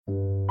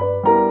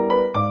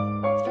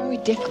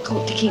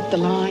difficult to keep the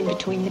line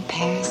between the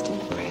past and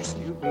the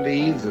present. You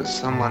believe that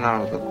someone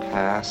out of the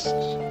past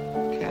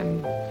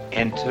can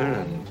enter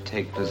and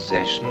take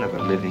possession of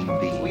a living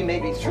being? We may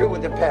be through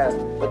with the past,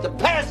 but the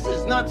past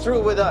is not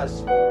through with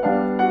us.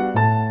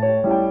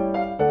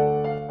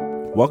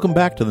 Welcome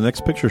back to The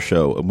Next Picture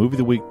Show, a Movie of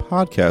the Week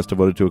podcast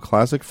devoted to a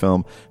classic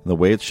film and the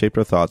way it's shaped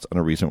our thoughts on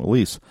a recent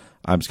release.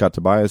 I'm Scott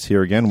Tobias,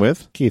 here again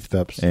with Keith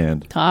Phipps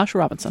and Tosh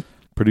Robinson.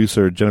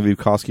 Producer Genevieve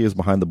Koski is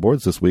behind the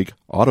boards this week,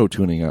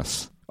 auto-tuning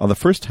us. On the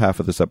first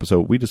half of this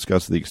episode, we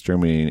discussed The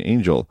Exterminating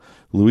Angel,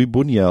 Louis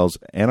Buñuel's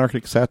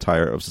anarchic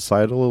satire of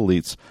societal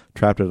elites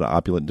trapped at an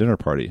opulent dinner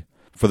party.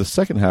 For the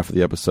second half of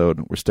the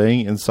episode, we're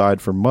staying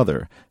inside for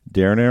Mother,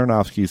 Darren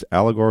Aronofsky's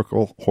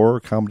allegorical horror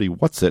comedy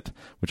What's It,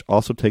 which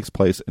also takes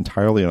place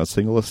entirely on a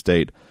single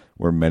estate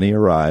where many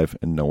arrive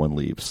and no one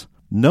leaves.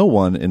 No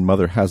one in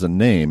Mother has a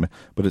name,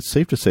 but it's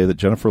safe to say that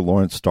Jennifer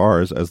Lawrence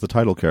stars as the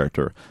title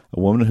character, a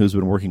woman who's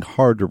been working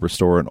hard to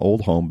restore an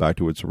old home back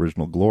to its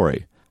original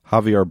glory.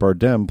 Javier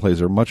Bardem plays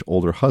her much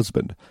older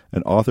husband,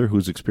 an author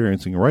who's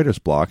experiencing writer's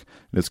block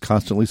and is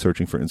constantly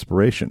searching for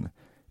inspiration.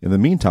 In the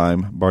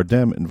meantime,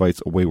 Bardem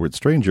invites a wayward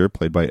stranger,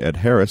 played by Ed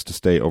Harris, to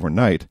stay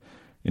overnight,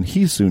 and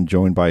he's soon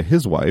joined by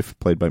his wife,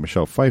 played by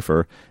Michelle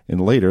Pfeiffer,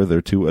 and later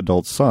their two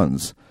adult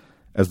sons.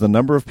 As the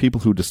number of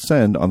people who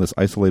descend on this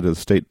isolated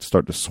estate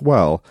start to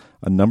swell,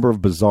 a number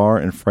of bizarre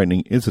and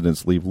frightening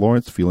incidents leave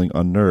Lawrence feeling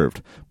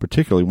unnerved,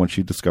 particularly when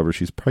she discovers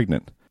she's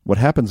pregnant. What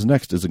happens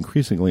next is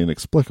increasingly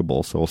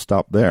inexplicable, so we'll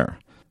stop there.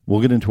 We'll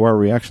get into our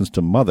reactions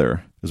to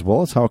Mother, as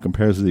well as how it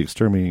compares to The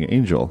Exterminating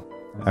Angel,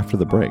 after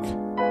the break.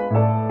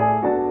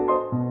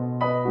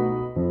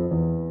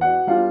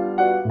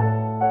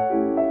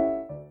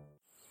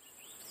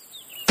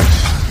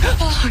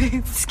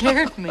 It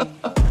scared me.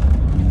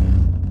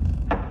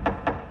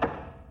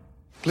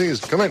 Please,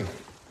 come in.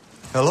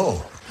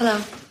 Hello. Hello.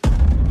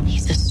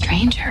 He's a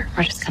stranger.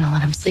 We're just gonna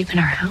let him sleep in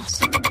our house.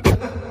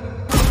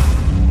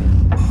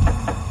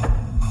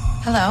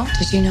 Hello.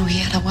 Did you know he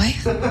had a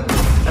wife?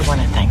 I want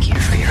to thank you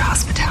for your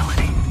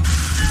hospitality.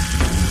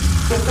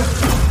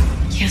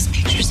 He has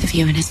pictures of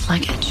you in his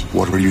luggage.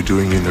 What were you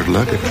doing in their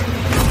luggage?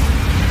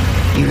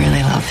 You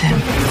really love him.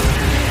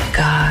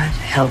 God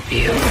help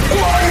you.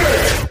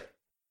 Quiet!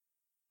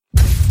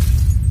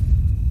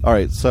 All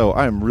right, so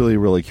I'm really,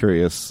 really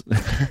curious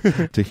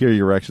to hear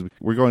your reaction.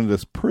 We're going to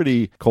this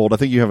pretty cold. I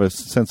think you have a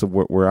sense of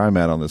where I'm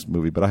at on this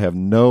movie, but I have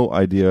no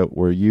idea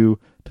where you,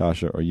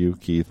 Tasha, or you,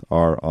 Keith,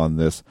 are on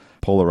this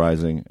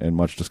polarizing and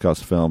much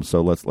discussed film.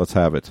 So let's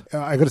have it.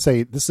 I got to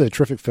say, this is a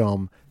terrific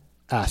film.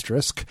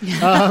 Asterisk.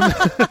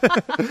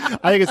 I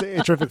think it's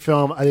a terrific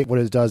film. I think what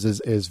it does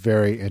is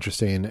very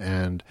interesting,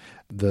 and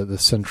the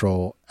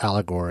central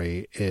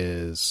allegory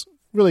is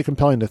really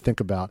compelling to think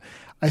about.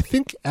 I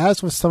think,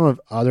 as with some of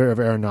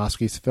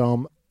Aronofsky's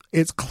film,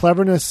 its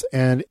cleverness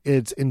and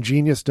its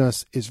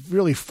ingeniousness is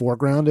really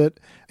foregrounded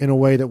in a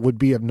way that would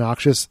be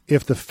obnoxious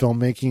if the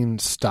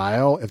filmmaking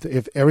style,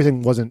 if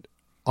everything wasn't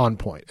on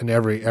point in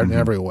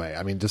every way.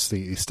 I mean, just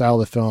the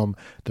style of the film,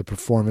 the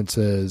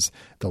performances,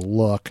 the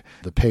look,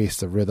 the pace,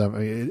 the rhythm. I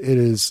mean, it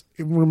is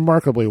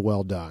remarkably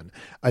well done.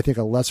 I think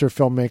a lesser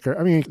filmmaker,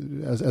 I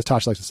mean, as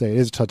Tosh likes to say, it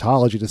is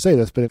tautology to say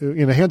this, but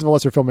in the hands of a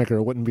lesser filmmaker,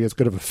 it wouldn't be as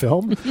good of a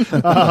film.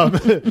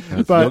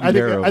 But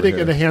I think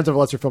in the hands of a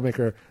lesser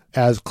filmmaker,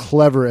 as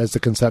clever as the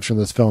conception of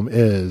this film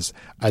is,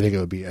 I think it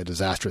would be a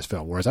disastrous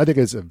film. Whereas I think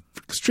it's an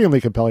extremely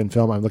compelling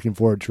film. I'm looking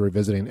forward to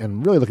revisiting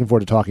and really looking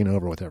forward to talking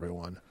over with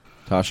everyone.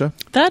 Tasha?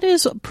 That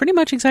is pretty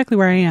much exactly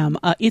where I am.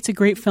 It's a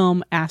great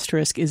film.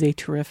 Asterisk is a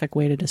terrific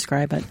way to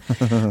describe it.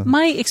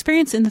 My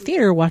experience in the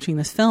theater watching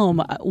this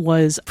film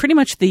was pretty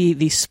much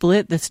the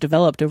split that's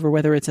developed over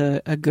whether it's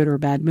a good or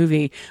bad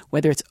movie,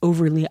 whether it's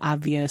overly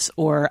obvious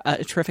or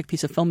a terrific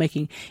piece of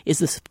filmmaking, is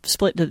the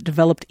split that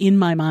developed in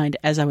my mind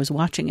as I was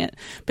watching it.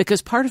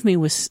 Because part of me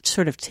was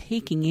sort of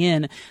taking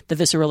in the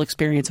visceral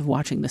experience of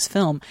watching this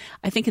film.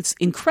 I think it's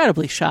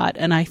incredibly shot,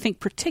 and I think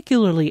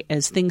particularly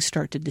as things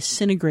start to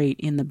disintegrate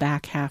in the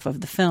back half of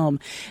the film,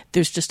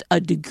 there's just a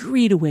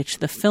degree to which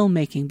the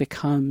filmmaking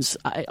becomes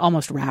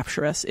almost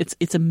rapturous.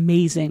 It's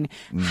amazing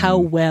how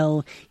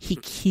well he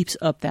keeps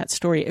up that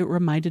story. It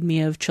reminded me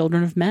of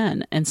Children of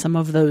Men and some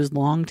of those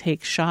long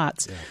take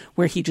shots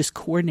where he just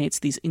coordinates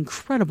these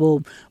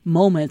incredible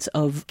moments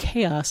of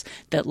chaos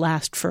that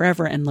last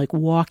forever and like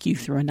walk you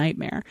through a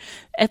nightmare.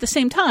 At the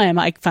same time,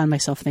 I found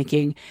myself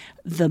thinking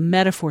the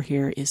metaphor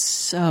here is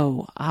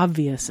so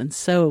obvious and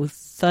so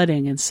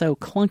thudding and so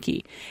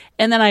clunky.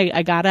 And then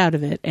I got out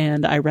of it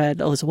and I read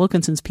Alyssa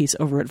Wilkinson's piece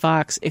over at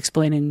Vox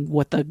explaining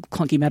what the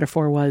clunky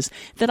metaphor was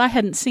that I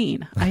hadn't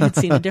seen. I had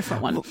seen a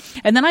different one.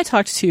 And then I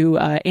talked to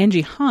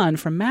Angie Hahn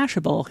from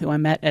Mashable, who I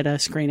met at a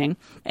screening,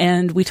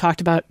 and we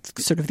talked about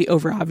sort of the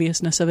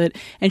over-obviousness of it.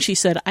 And she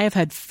said, I have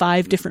had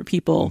 5 different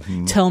people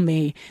tell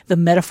me the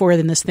metaphor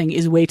in this thing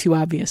is way too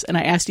obvious. And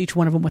I asked each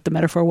one of them what the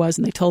metaphor was,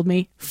 and they told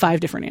me 5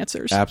 different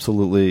answers.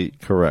 Absolutely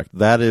correct.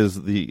 That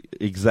is the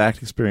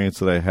exact experience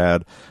that I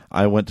had.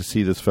 I went to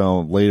see this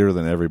film later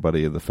than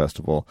everybody in the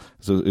festival.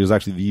 So it was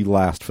actually the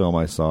last film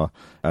I saw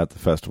at the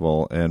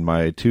festival, and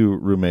my two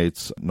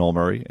roommates, Noel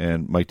Murray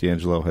and Mike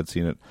D'Angelo, had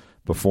seen it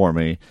before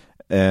me,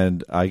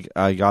 and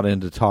I got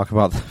in to talk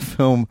about the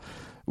film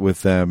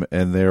with them,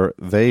 and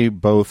they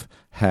both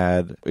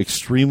had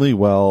extremely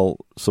well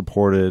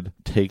supported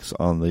takes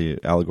on the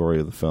allegory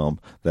of the film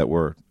that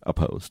were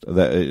opposed.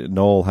 That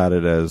Noel had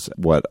it as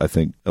what I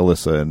think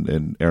Alyssa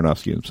and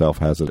Aronofsky himself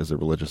has it as a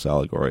religious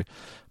allegory.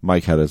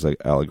 Mike had it as an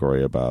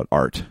allegory about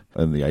art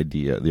and the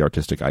idea, the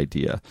artistic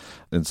idea.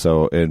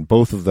 And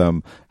both of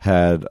them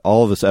had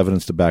all of this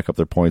evidence to back up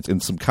their points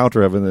and some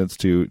counter evidence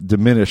to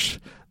diminish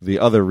the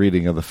other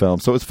reading of the film.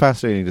 So it's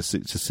fascinating to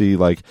see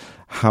like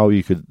how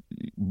you could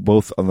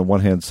both on the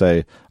one hand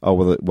say, oh,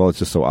 well, it's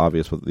just so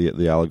obvious with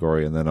the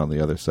allegory, and then on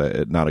the other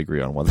say not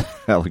agree on what the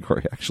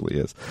allegory actually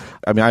is.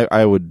 I mean,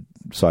 I would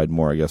side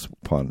more, I guess,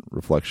 upon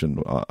reflection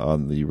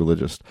on the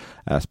religious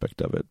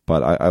aspect of it.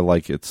 But I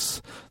like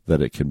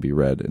that it can be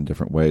read in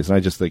different ways. And I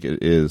just think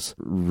it is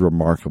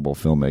remarkable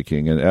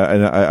filmmaking.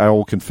 And I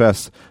will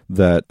confess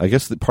that I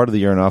guess part of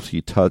the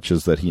Aronofsky touch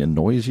is that he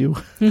annoys you.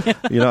 I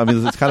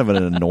mean, it's kind of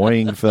an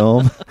annoying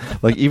film.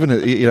 Like even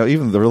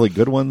the really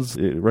good ones,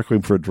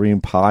 Requiem for a Dream,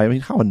 Pi. I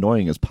mean, how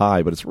annoying is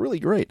Pi? But it's really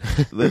great.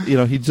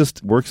 He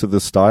just works with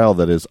this style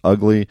that is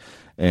ugly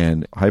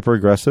and hyper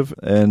aggressive,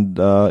 and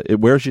it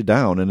wears you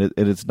down, and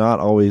it's not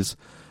always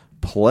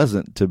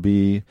pleasant to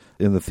be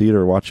in the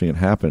theater watching it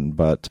happen,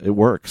 but it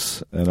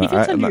works. And it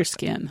gets under your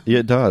skin. Yeah,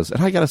 it does.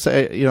 And I gotta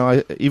say,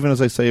 even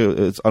as I say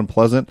it's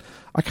unpleasant,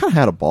 I kind of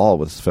had a ball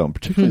with this film,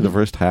 particularly the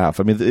first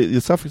half. I mean,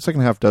 the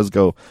second half does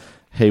go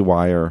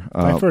haywire.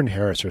 Pfeiffer and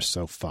Harris are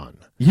so fun.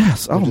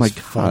 Yes. They're oh my just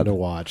God. Fun to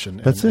watch. And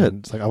that's it.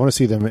 It's like I want to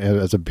see them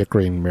as a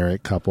bickering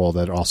married couple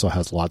that also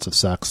has lots of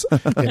sex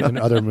in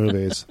other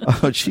movies.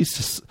 Oh, she's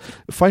just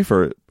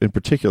Pfeiffer in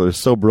particular is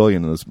so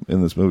brilliant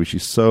in this movie.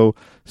 She's so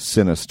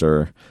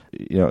sinister.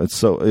 It's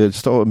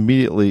so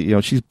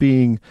immediately. She's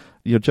being.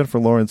 Jennifer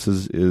Lawrence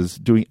is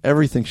doing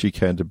everything she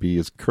can to be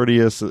as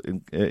courteous,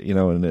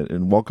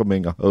 and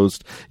welcoming a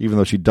host, even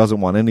though she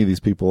doesn't want any of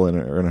these people in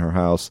her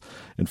house.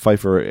 And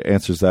Pfeiffer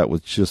answers that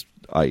with just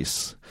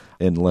ice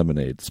and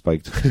lemonade,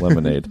 spiked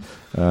lemonade,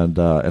 and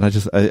I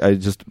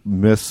just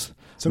miss.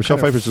 Michelle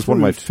Pfeiffer is just one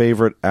of my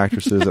favorite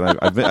actresses, and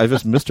I've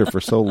just missed her for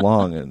so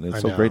long, and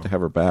it's so great to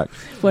have her back.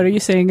 What are you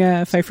saying?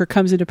 Pfeiffer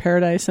comes into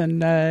paradise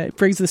and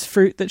brings this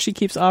fruit that she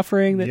keeps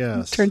offering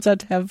that turns out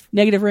to have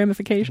negative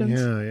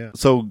ramifications. Yeah.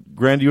 So,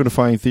 grand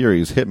unifying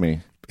theories, hit me.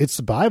 It's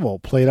the Bible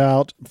played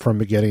out from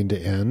beginning to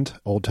end,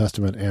 Old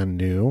Testament and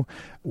New,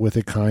 with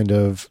a kind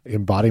of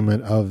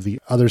embodiment of the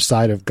other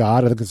side of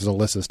God. I think this is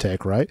Alyssa's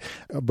take, right?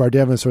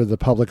 Bardem is sort of the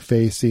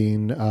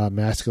public-facing,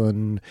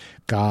 masculine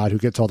God who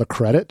gets all the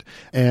credit,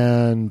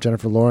 and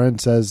Jennifer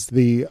Lawrence as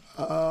the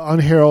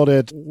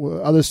unheralded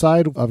other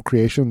side of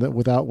creation that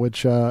without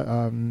which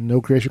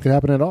no creation could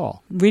happen at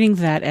all. Reading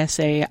that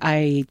essay,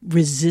 I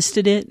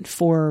resisted it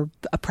for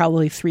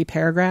probably 3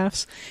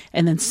 paragraphs,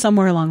 and then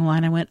somewhere along the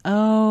line I went,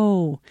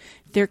 oh,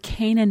 they're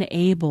Cain and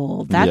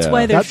Abel. That's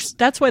why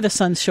that's why the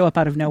sons show up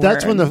out of nowhere.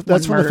 That's when the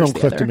film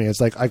clicked to me. It's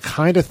like I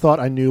kind of thought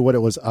I knew what it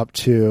was up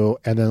to,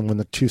 and then when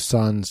the two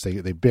sons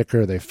they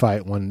bicker, they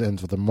fight. One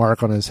ends with a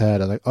mark on his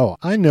head. I'm like, oh,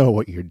 I know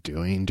what you're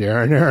doing,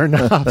 Darren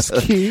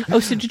Aronofsky. Oh,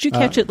 so did you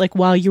catch it like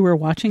while you were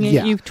watching it?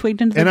 Yeah. You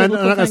twigged into the and I'm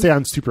biblical not going thing? to say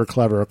I'm super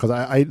clever because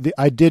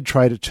I did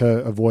try to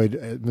avoid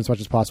as much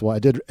as possible. I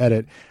did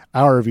edit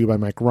our review by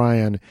Mike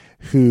Ryan,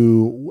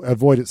 who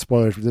avoided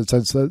spoilers,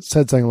 said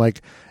something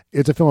like,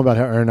 it's a film about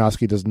how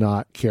Aronofsky does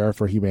not care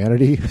for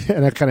humanity,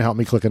 and that kind of helped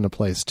me click into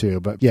place too.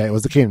 But yeah, it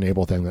was the Cain and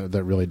Abel thing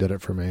that really did it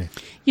for me.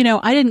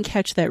 I didn't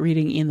catch that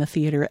reading in the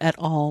theater at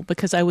all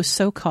because I was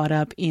so caught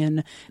up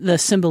in the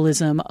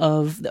symbolism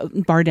of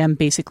Bardem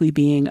basically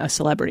being a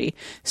celebrity,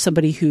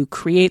 somebody who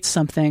creates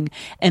something,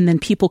 and then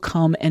people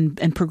come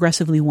and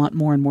progressively want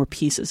more and more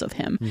pieces of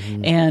him.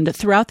 Mm-hmm. And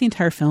throughout the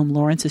entire film,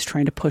 Lawrence is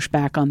trying to push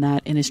back on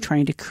that and is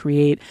trying to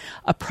create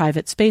a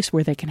private space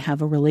where they can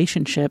have a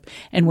relationship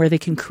and where they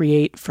can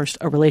create first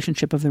a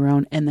relationship of their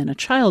own and then a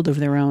child of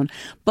their own.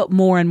 But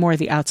more and more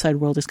the outside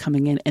world is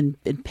coming in and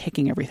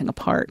picking everything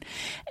apart.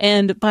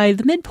 And by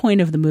the midpoint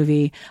of the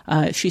movie,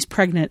 she's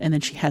pregnant and then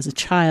she has a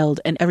child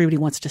and everybody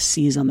wants to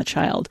seize on the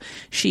child.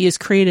 She has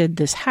created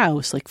this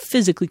house, like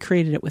physically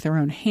created it with her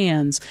own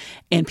hands,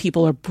 and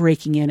people are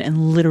breaking in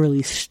and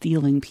literally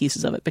stealing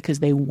pieces of it because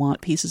they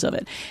want pieces of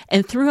it.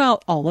 And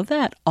throughout all of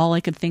that, all I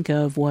could think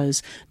of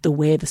was the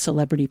way the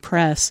celebrity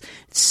press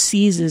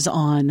seizes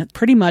on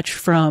pretty much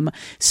from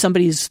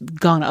somebody's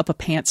gone up a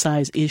pant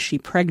size, is she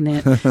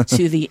pregnant,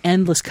 to the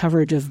endless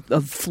coverage of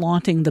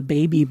flaunting the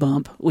baby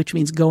bump, which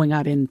means going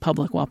out in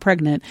public while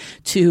pregnant,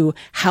 to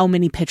how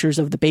many pictures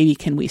of the baby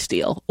can we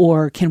steal,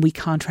 or can we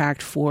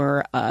contract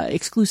for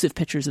exclusive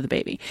pictures of the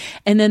baby.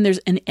 And then there's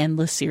an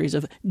endless series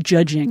of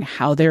judging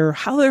how they're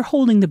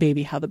holding the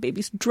baby, how the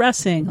baby's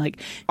dressing.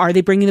 Like, are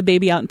they bringing the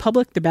baby out in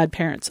public? They're bad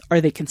parents.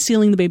 Are they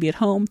concealing the baby at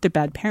home? They're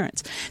bad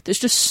parents. There's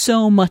just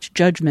so much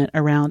judgment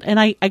around. And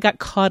I got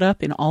caught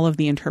up in all of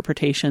the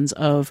interpretations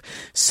of of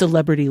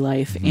celebrity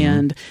life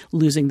and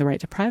losing the right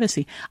to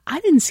privacy. I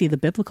didn't see the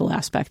biblical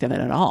aspect of it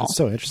at all. It's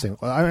so interesting.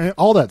 Well, I mean,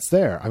 all that's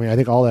there. I mean, I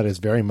think all that is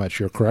very much,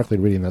 you're correctly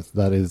reading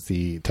that is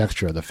the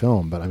texture of the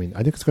film. But I mean,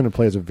 I think it's going to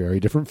play as a very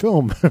different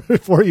film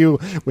for you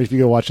if you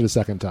go watch it a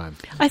second time.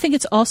 I think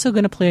it's also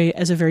going to play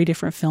as a very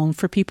different film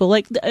for people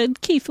like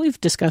Keith. We've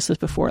discussed this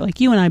before. Like,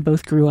 you and I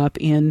both grew up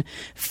in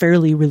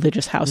fairly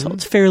religious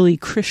households, fairly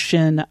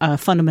Christian,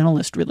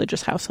 fundamentalist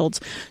religious households.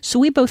 So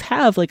we both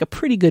have like a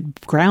pretty good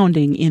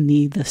grounding in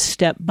the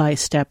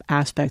step-by-step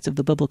aspects of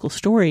the biblical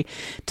story.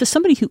 To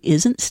somebody who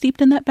isn't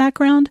steeped in that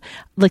background,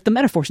 like, the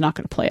metaphor's not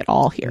going to play at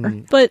all here.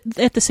 But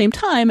at the same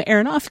time,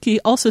 Aronofsky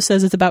also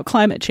says it's about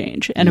climate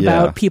change and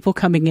about people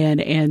coming in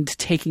and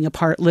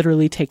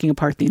literally taking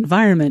apart the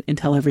environment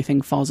until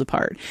everything falls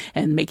apart,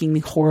 and making the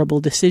horrible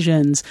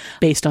decisions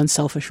based on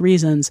selfish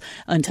reasons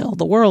until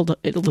the world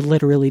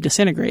literally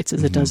disintegrates,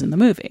 as it does in the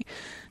movie.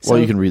 Well,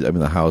 you can read,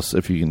 the house,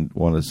 if you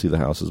want to see the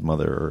house as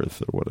Mother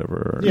Earth or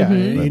whatever. Yeah,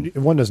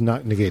 one does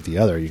not negate the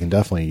other. You can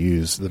definitely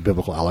use the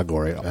biblical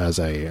allegory as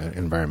an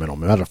environmental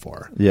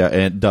metaphor. Yeah,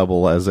 and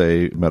double as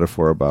a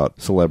metaphor about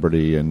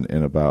celebrity and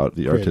about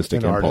the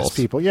artistic impulse. Artist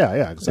people.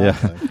 Yeah,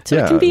 exactly. Yeah. So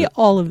it can be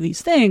all of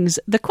these things.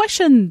 The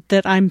question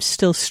that I'm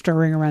still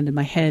stirring around in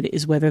my head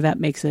is whether that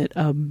makes it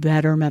a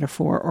better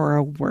metaphor or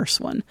a worse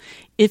one.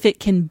 If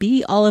it can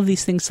be all of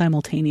these things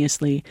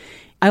simultaneously,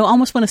 I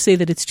almost want to say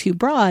that it's too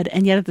broad,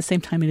 and yet at the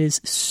same time it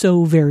is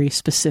so very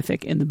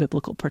specific in the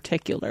biblical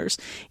particulars.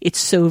 It's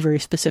so very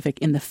specific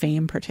in the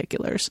fame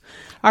particulars.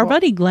 Our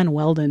buddy Glenn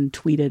Weldon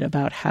tweeted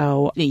about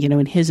how,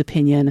 in his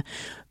opinion,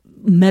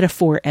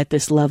 metaphor at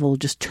this level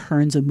just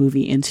turns a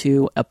movie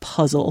into a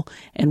puzzle,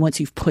 and once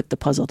you've put the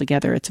puzzle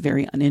together, it's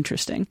very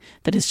uninteresting.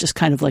 That it's just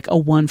kind of like a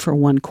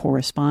one-for-one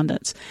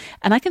correspondence.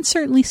 And I can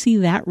certainly see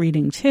that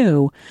reading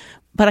too,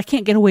 but I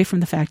can't get away from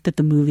the fact that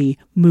the movie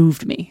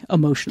moved me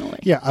emotionally.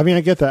 Yeah, I mean,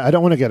 I get that. I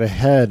don't want to get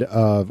ahead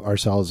of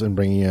ourselves in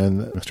bringing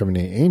in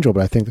Exterminating Angel,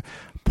 but I think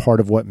part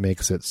of what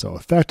makes it so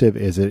effective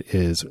is it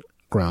is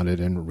grounded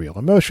in real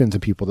emotions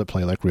and people that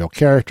play like real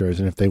characters.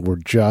 And if they were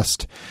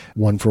just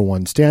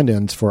one-for-one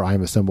stand-ins for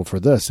I'm assembled for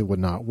this, it would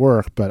not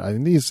work. But I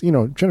mean, these,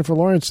 Jennifer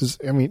Lawrence is,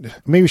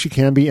 maybe she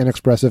can be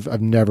inexpressive.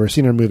 I've never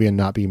seen her movie and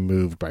not be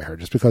moved by her,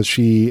 just because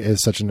she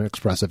is such an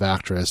expressive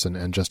actress,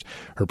 and just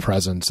her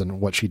presence and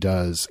what she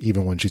does,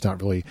 even when she's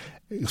not really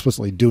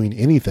explicitly doing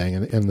anything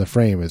in the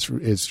frame,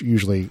 is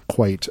usually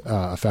quite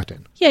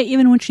affecting. Yeah,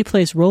 even when she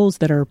plays roles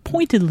that are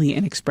pointedly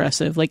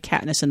inexpressive, like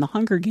Katniss in the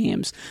Hunger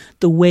Games,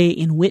 the way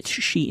in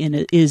which she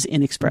is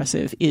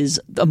inexpressive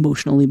is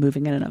emotionally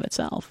moving in and of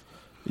itself.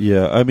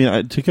 Yeah, I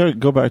mean, to kind of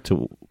go back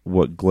to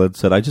what Glenn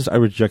said, I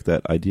reject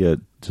that idea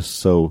just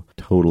so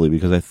totally,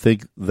 because I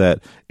think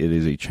that it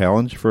is a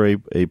challenge for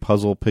a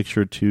puzzle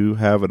picture to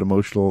have an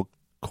emotional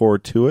core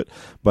to it,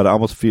 but I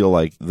almost feel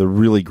like the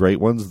really great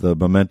ones, the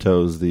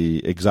Mementos,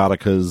 the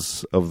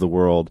Exoticas of the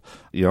world,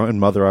 and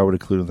Mother I would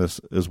include in this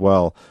as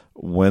well,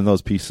 when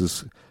those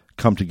pieces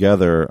come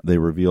together, they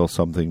reveal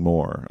something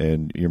more,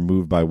 and you're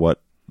moved by what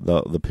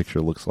the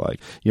picture looks like.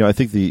 I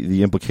think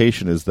the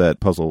implication is that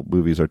puzzle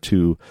movies are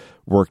too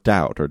worked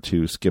out or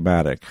too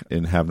schematic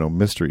and have no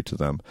mystery to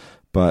them.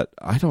 But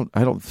I don't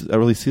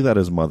really see that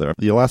as Mother.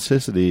 The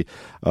elasticity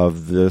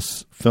of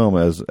this film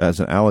as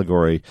an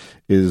allegory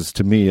is,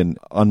 to me, an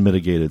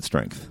unmitigated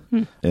strength.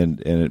 And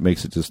it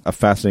makes it just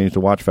fascinating to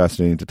watch,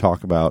 fascinating to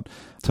talk about,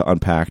 to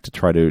unpack, to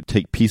try to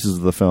take pieces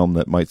of the film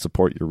that might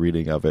support your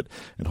reading of it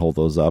and hold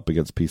those up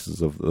against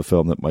pieces of the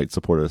film that might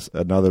support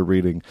another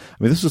reading.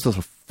 I mean, this is just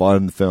a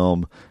fun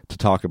film to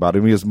talk about. I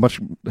mean, as much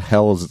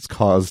hell as it's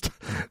caused,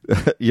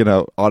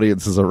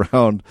 audiences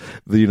around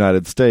the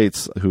United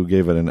States who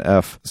gave it an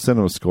F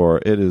cinema score,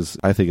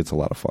 I think it's a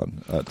lot of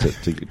fun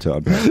to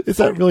unpack. It's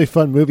that really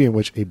fun movie in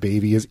which a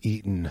baby is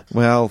eaten.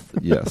 Well,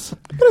 yes.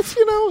 But it's,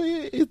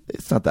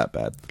 it's not that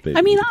bad. Baby.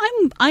 I mean,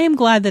 I am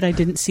glad that I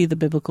didn't see the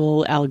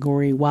biblical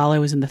allegory while I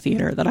was in the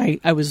theater, that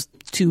I was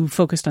too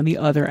focused on the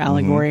other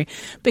allegory,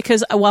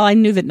 because while I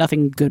knew that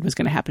nothing good was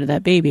going to happen to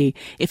that baby,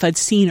 if I'd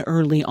seen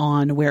early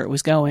on where it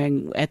was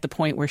going, at the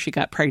point where she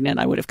got pregnant,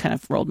 I would have kind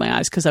of rolled my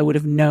eyes, because I would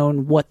have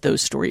known what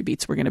those story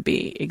beats were going to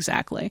be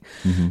exactly.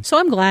 So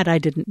I'm glad I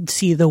didn't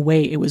see the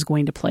way it was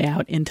going to play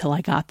out until I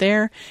got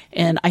there.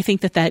 And I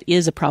think that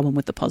is a problem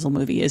with the puzzle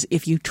movie, is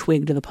if you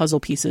twigged the puzzle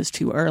pieces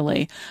too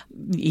early,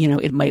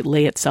 it might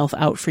lay itself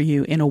out for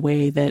you in a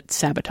way that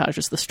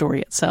sabotages the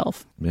story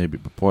itself. Maybe,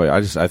 but boy,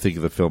 I think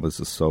the film is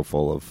just so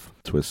full of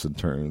twists and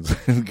turns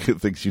and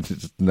things you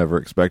just never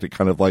expect. It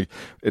kind of like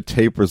it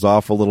tapers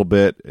off a little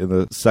bit in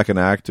the second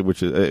act,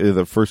 which in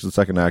the first and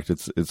second act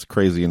it's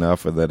crazy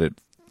enough, and then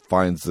it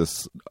finds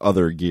this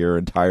other gear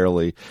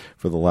entirely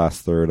for the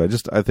last third.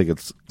 I think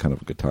it's kind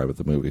of a good time at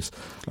the movies.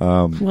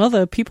 Well,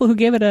 the people who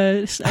gave it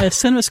a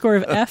cinema score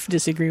of F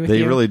disagree with you.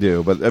 They really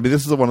do. But I mean,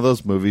 this is one of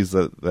those movies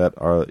that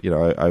are,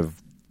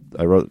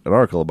 I wrote an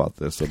article about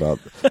this, about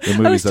the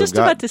movies I was just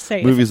about to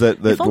say, movies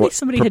that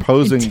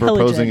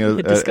proposing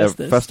a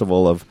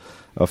festival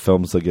of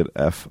films that get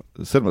F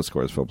cinema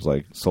scores, films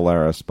like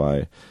Solaris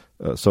by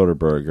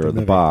Soderbergh or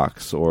The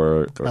Box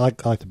or I like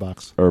The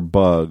Box or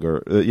Bug or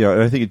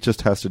and I think it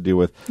just has to do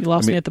with you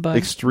lost me at The Bug.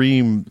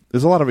 Extreme.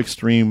 There's a lot of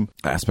extreme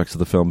aspects of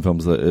the film.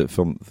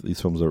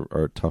 These films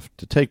are tough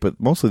to take, but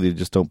mostly they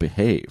just don't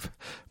behave.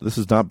 This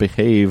does not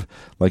behave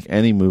like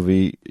any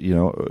movie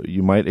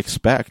you might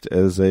expect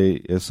as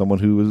someone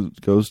who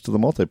goes to the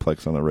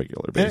multiplex on a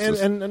regular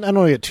basis. And I don't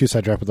want to get too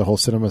sidetracked with the whole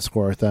cinema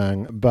score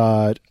thing,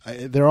 but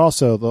they're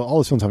also all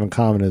these films have in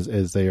common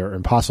is they are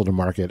impossible to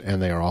market,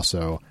 and they are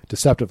also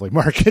deceptively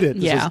marketed.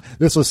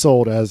 This was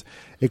sold as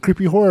a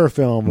creepy horror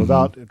film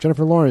about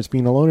Jennifer Lawrence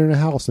being alone in a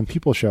house and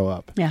people show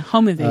up. Yeah,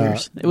 Home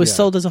Invaders. It was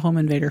sold as a home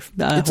invader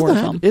horror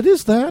film. It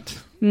is that.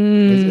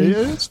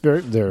 It's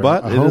very.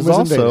 But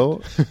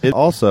it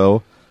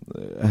also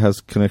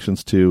has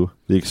connections to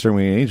the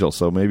Exterminating Angel,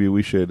 so maybe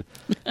we should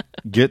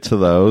get to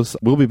those.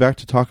 We'll be back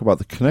to talk about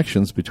the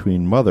connections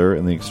between Mother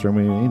and the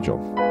Exterminating Angel.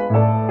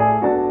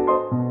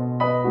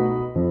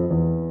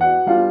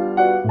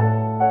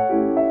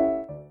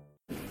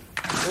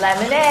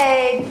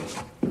 Lemonade.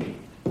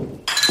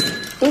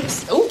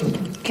 Oops. Oh,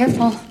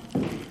 careful.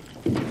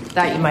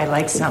 Thought you might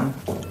like some.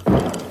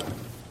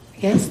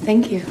 Yes,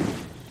 thank you.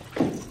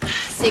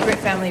 Secret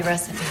family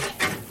recipe.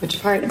 Which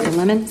part? The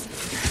lemons?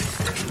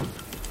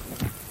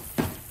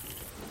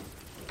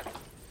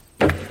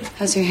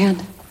 How's your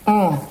hand?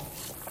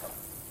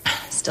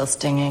 Still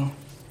stinging.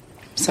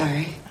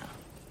 Sorry.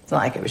 It's not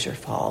like it was your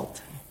fault.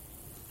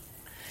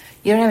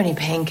 You don't have any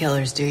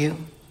painkillers, do you?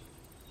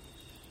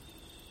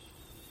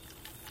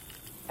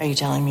 Are you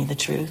telling me the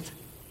truth?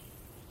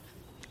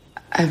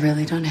 I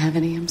really don't have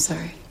any. I'm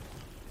sorry.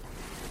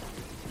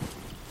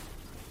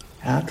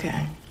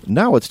 Okay.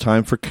 Now it's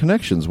time for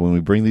connections when we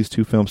bring these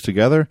two films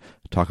together,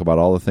 talk about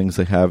all the things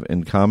they have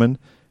in common.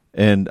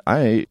 And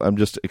I'm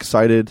just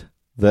excited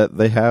that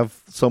they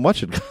have so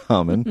much in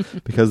common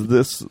because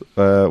this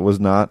was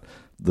not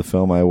the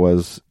film I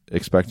was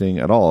expecting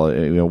at all.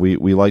 When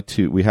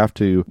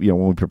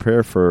we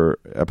prepare for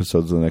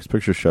episodes of the Next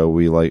Picture Show,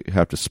 we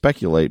have to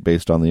speculate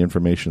based on the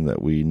information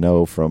that we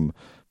know from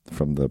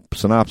the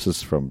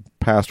synopsis, from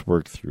past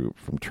work,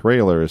 from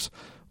trailers,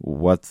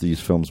 what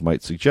these films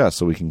might suggest,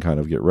 so we can kind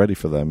of get ready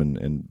for them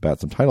and bat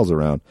some titles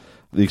around.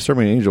 The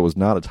Exterminating Angel was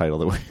not a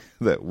title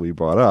that we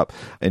brought up,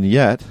 and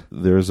yet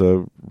there's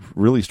a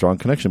really strong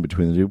connection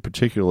between the two,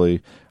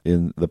 particularly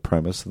in the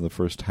premise in the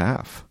first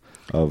half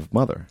of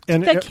Mother.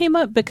 And that came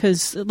up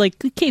because,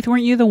 Keith,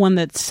 weren't you the one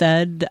that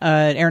said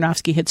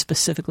Aronofsky had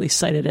specifically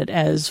cited it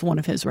as one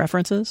of his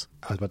references?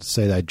 I was about to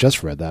say that I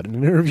just read that in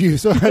an interview,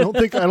 so I don't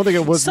think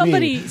it was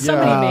somebody me.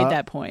 Somebody made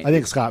that point. I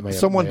think Scott made.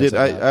 Someone did.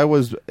 I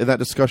was in that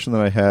discussion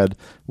that I had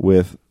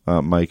with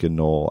Mike and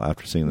Noel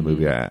after seeing the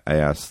movie. I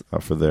asked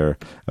for their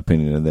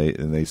opinion,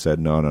 and they said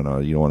no,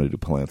 you don't want to do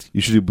Polanski.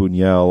 You should do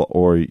Buñuel,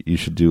 or you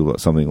should do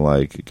something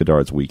like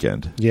Godard's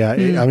Weekend. Yeah,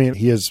 I mean,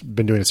 he has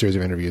been doing a series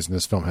of interviews, and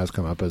this film has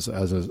come up as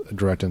a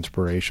direct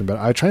inspiration. But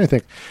I'm trying to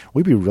think,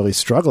 we'd be really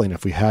struggling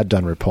if we had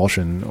done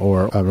Repulsion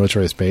or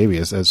Military Baby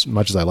as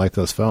much as I like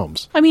those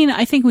films. I mean,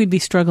 I think we'd be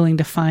struggling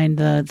to find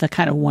the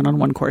kind of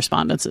one-on-one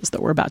correspondences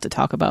that we're about to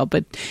talk about.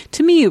 But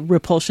to me,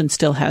 Repulsion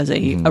still has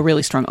a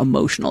really strong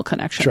emotional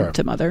connection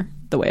to Mother,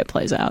 the way it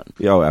plays out.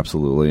 Oh,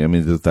 absolutely. I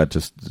mean, that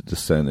just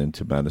descent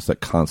into madness,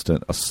 that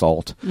constant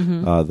assault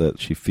that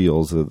she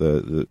feels,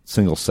 the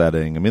single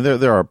setting. I mean,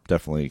 there are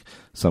definitely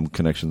some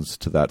connections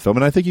to that film.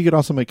 And I think you could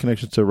also make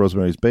connections to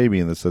Rosemary's Baby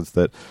in the sense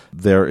that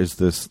there is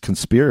this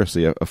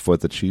conspiracy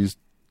afoot that she's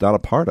not a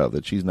part of,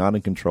 that she's not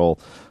in control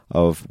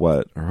of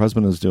what her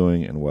husband is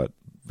doing and what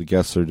the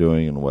guests are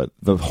doing and what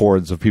the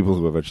hordes of people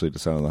who eventually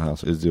descend on the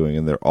house is doing,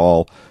 and they're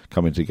all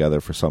coming together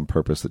for some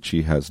purpose that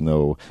she has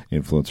no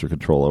influence or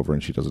control over,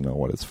 and she doesn't know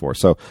what it's for.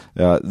 So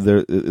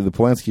the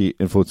Polanski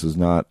influence is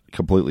not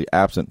completely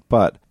absent,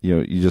 but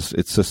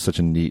it's just such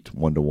a neat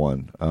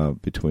one-to-one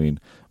between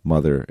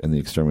Mother and the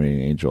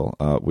Exterminating Angel,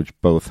 which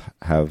both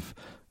have,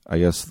 I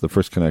guess the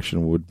first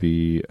connection would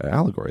be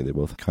allegory. They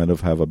both kind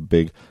of have a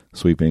big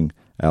sweeping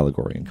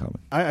allegory in common.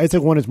 I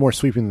think one is more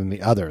sweeping than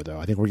the other, though.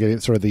 I think we're getting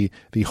sort of the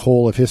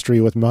whole of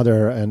history with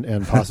Mother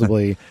and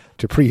possibly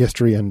to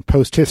prehistory and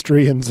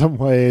post-history in some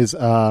ways. It's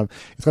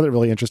got a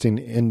really interesting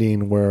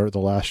ending where the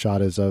last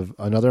shot is of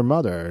another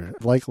mother.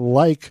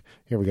 Like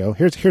here we go.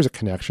 Here's a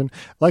connection.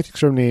 Like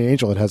Exterminating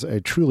Angel, it has a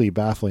truly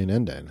baffling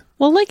ending.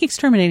 Well, like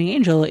Exterminating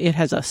Angel, it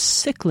has a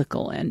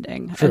cyclical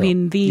ending. True. I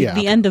mean, the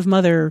end of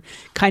Mother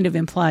kind of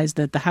implies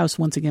that the house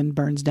once again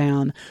burns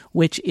down,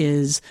 which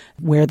is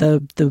where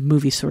the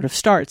movie sort of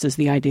starts, is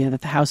the idea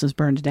that the house is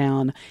burned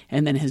down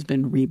and then has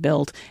been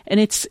rebuilt. And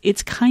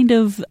it's kind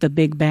of the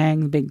Big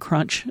Bang, Big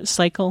Crunch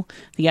cycle,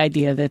 the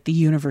idea that the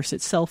universe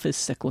itself is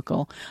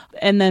cyclical.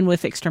 And then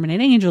with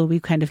Exterminating Angel, we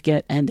kind of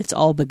get, and it's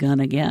all begun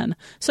again.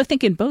 So I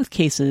think in both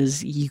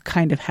cases, you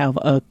kind of have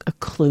a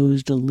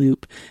closed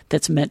loop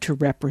that's meant to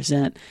represent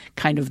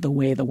kind of the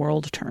way the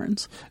world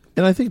turns.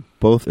 And I think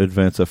both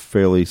advance a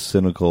fairly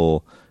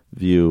cynical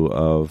view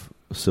of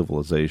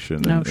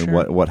civilization and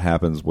what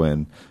happens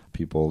when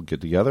people get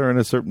together in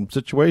a certain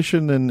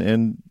situation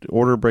and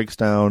order breaks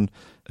down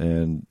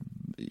and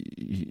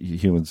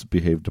humans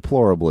behave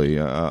deplorably.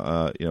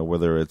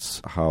 Whether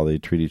it's how they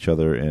treat each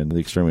other in The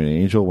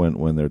Exterminating Angel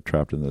when they're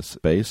trapped in this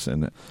base,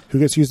 and who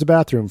gets to use the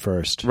bathroom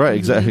first. Right,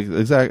 exactly.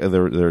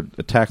 They're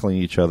tackling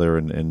each other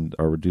and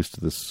are reduced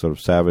to this sort of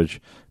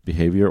savage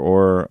behavior,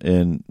 or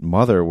in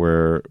Mother,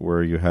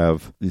 where you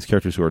have these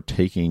characters who are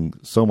taking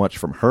so much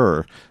from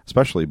her,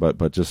 especially,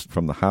 but just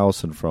from the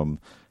house and from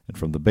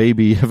the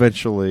baby.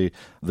 Eventually,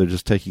 they're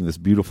just taking this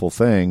beautiful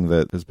thing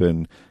that has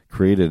been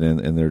created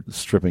and they're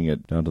stripping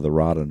it down to the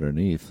rot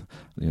underneath.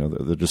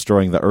 They're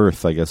destroying the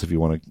earth, I guess, if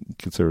you want to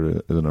consider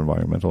it as an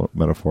environmental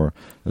metaphor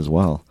as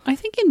well. I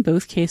think in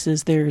both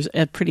cases there's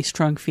a pretty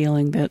strong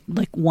feeling that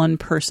like one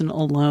person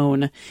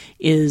alone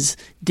is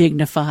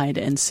dignified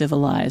and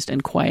civilized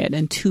and quiet,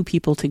 and two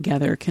people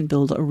together can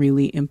build a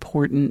really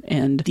important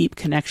and deep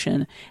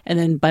connection. And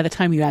then by the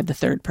time you add the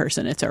third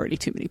person, it's already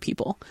too many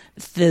people.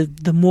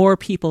 The more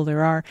people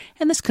there are,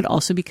 and this could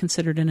also be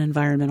considered an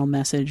environmental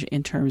message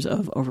in terms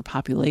of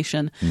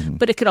overpopulation,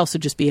 but it could also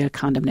just be a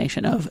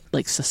condemnation of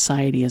like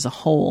society as a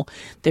whole.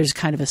 There's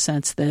kind of a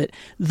sense that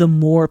the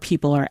more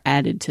people are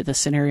added to the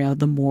scenario,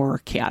 the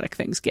more chaotic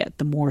things get,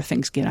 the more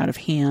things get out of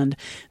hand,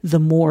 the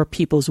more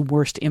people's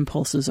worst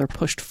impulses are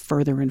pushed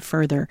further and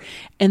further.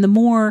 And the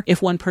more,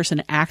 if one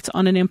person acts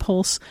on an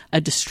impulse, a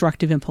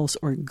destructive impulse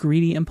or a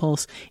greedy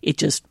impulse, it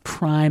just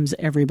primes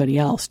everybody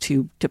else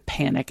to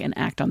panic and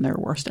act on their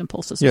worst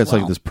impulses. Yeah, it's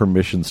like this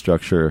permission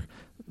structure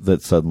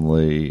that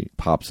suddenly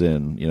pops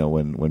in,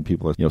 when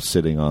people are,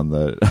 sitting on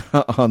the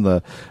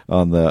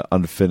on the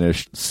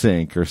unfinished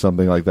sink or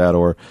something like that,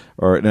 or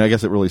and I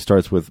guess it really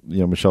starts with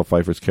Michelle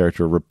Pfeiffer's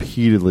character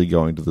repeatedly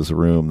going to this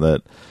room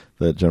that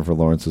Jennifer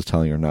Lawrence is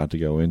telling her not to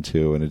go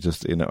into, and it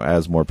just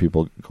as more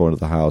people go into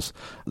the house,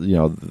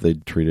 they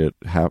treat it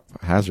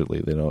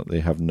haphazardly.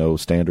 They have no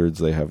standards,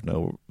 they have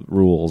no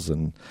rules,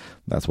 and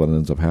that's what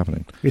ends up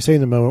happening. You're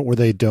saying the moment where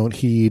they don't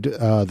heed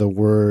the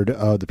word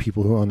of the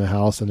people who own the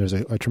house, and there's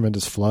a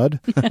tremendous flood.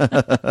 Is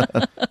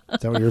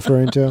that what you're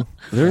referring to?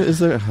 There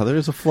is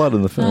a flood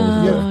in the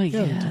film.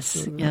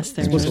 Yes,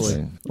 there is.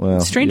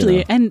 Well,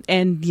 strangely,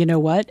 and you know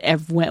what?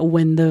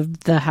 When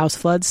the house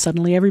floods,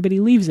 suddenly everybody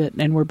leaves it,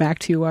 and we're back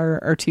to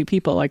our two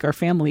people, like our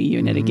family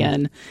unit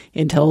again,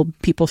 until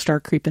people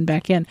start creeping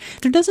back in.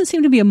 There doesn't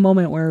seem to be a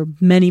moment where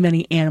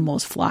many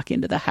animals flock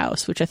into the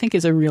house, which I think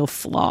is a real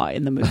flaw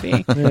in the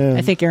movie.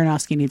 I think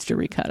Aronofsky needs to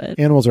recut it.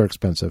 Animals are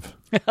expensive.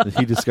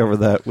 He discovered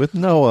that with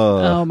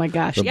Noah. Oh my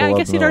gosh! Yeah, I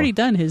guess he'd already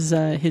done his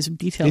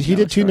details. He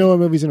did two Noah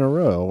movies in a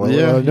row. Or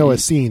Noah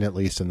scene at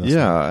least in this.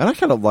 Yeah, one. and I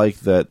kind of like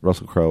that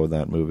Russell Crowe in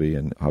that movie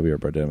and Javier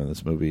Bardem in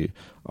this movie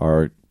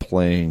are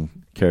playing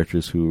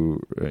characters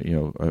who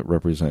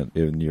represent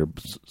in your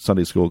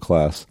Sunday school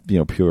class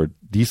pure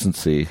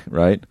decency,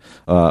 right?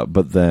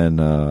 But then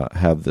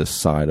have this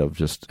side of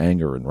just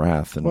anger and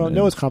wrath. And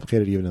Noah's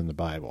complicated even in the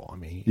Bible. I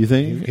mean, you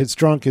think it's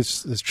drunk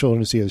his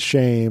children see his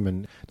shame,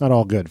 and not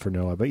all good for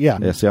Noah. But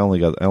yeah, see, I only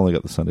got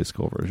the Sunday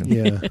school version.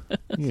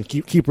 Yeah,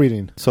 keep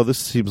reading. So this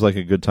seems like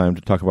a good time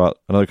to talk about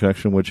another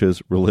connection, which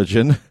is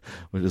religion,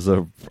 which is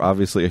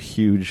obviously a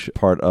huge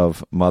part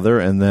of Mother,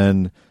 and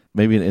then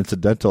maybe an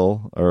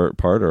incidental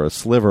part or a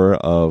sliver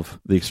of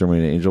The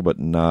Exterminating Angel, but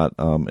not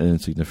an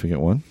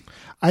insignificant one.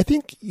 I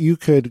think you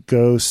could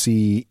go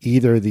see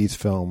either of these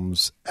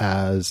films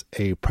as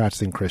a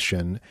practicing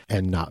Christian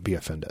and not be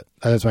offended.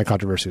 That's my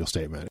controversial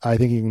statement. I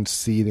think you can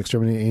see The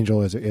Exterminating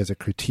Angel as a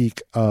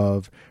critique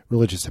of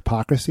religious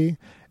hypocrisy,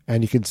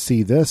 and you can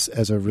see this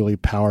as a really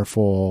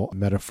powerful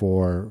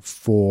metaphor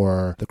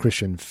for the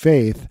Christian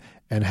faith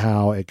and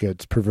how it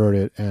gets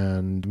perverted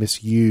and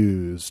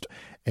misused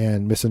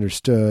and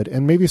misunderstood,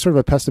 and maybe sort of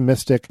a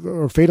pessimistic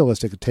or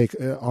fatalistic take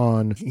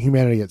on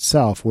humanity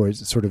itself, where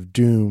it's sort of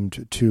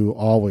doomed to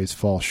always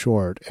fall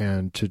short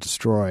and to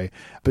destroy,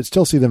 but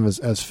still see them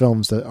as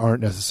films that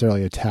aren't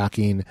necessarily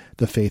attacking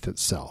the faith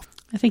itself.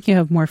 I think you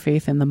have more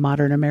faith in the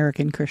modern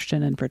American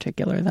Christian in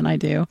particular than I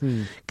do,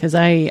 because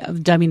I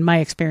mean, my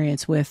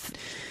experience with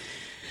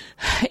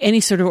any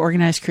sort of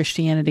organized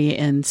Christianity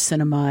in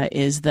cinema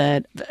is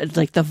that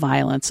like the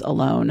violence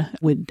alone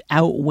would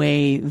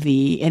outweigh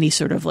any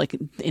sort of like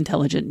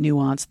intelligent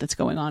nuance that's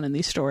going on in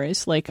these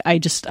stories. Like I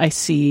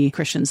see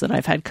Christians that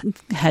I've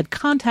had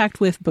contact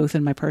with both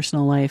in my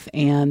personal life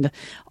and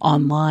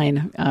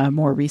online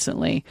more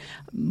recently.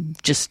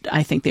 Just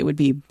I think they would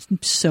be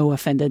so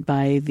offended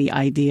by the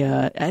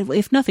idea,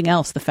 if nothing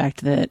else, the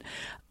fact that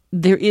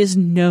there is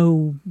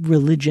no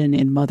religion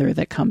in Mother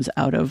that comes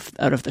out of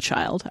the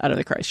child, out of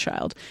the Christ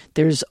child.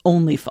 There's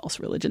only false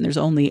religion. There's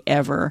only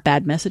ever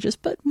bad messages.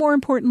 But more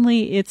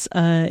importantly, it's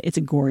a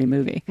gory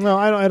movie. No,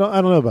 I don't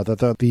know about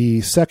that.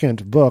 The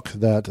second book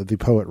that the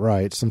poet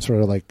writes, some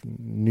sort of like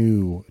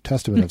New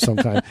Testament of some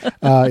kind,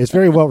 is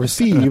very well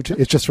received.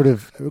 It's just sort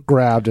of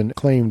grabbed and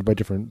claimed by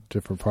different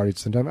parties at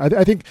the same time.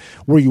 I think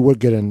where you would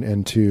get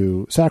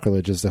into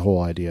sacrilege is the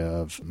whole idea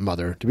of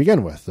Mother to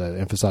begin with,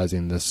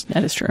 emphasizing this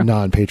that is true.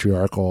 non-patriarchal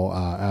patriarchal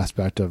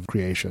aspect of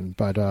creation.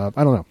 But I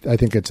don't know. I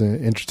think it's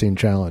an interesting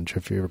challenge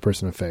if you're a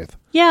person of faith.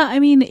 Yeah, I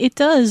mean, it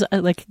does.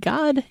 Like,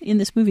 God in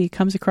this movie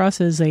comes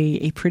across as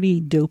a pretty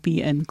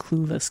dopey and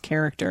clueless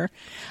character.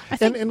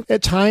 And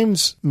at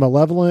times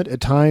malevolent,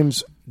 at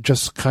times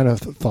just kind of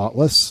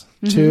thoughtless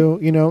too.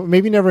 You know,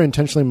 maybe never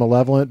intentionally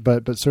malevolent,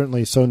 but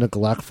certainly so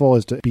neglectful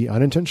as to be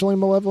unintentionally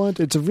malevolent.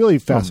 It's a really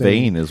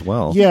fascinating... vain as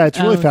well. Yeah, it's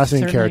a really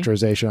fascinating certainly.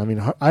 characterization. I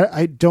mean,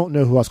 I don't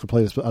know who else could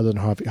play this other than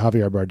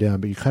Javier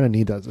Bardem, but you kind of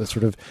need that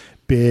sort of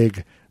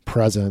big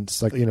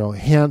presence, like, you know,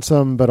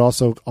 handsome, but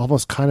also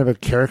almost kind of a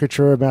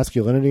caricature of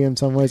masculinity in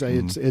some ways.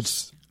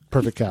 It's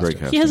perfect casting. Great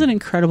casting. He has an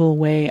incredible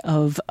way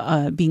of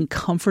being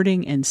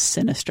comforting and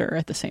sinister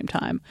at the same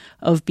time,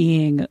 of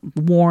being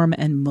warm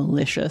and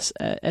malicious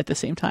at the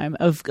same time,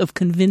 of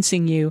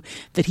convincing you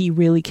that he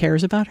really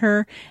cares about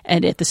her,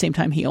 and at the same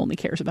time he only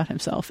cares about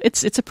himself.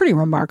 It's a pretty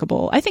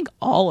remarkable. I think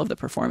all of the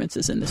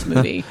performances in this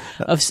movie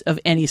of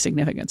any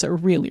significance are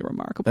really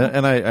remarkable.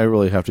 And I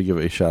really have to give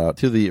a shout out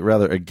to the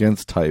rather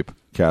against type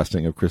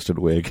casting of Kristen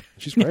Wiig.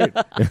 She's great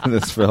in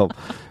this film.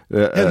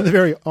 And the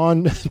very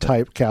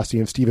on-type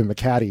casting of Stephen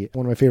McHattie,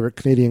 one of my favorite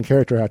Canadian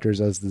character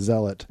actors as the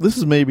Zealot. This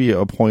is maybe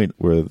a point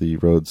where the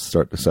roads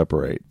start to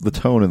separate. The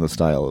tone and the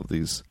style of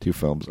these two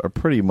films are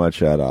pretty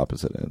much at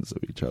opposite ends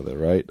of each other,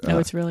 right? No,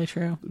 it's really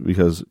true.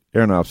 Because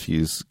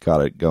Aronofsky's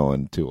got it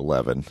going to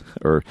 11,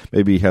 or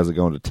maybe he has it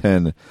going to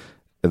 10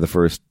 in the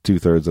first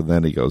 2/3, and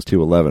then he goes to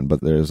 11.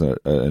 But there's an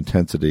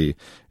intensity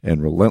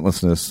and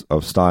relentlessness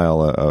of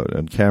style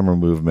and camera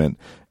movement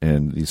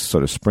and these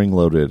sort of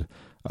spring-loaded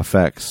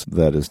effects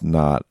that is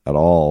not at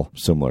all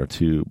similar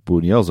to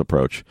Buñuel's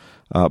approach.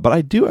 But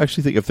I do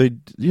actually think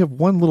you have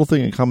one little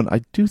thing in common.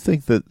 I do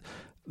think that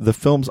the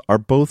films are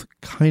both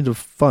kind of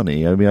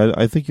funny. I mean,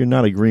 I think you're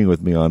not agreeing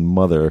with me on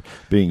Mother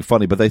being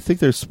funny, but I think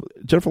there's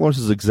Jennifer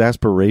Lawrence's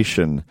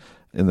exasperation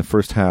in the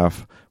first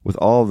half with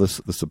all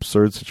this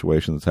absurd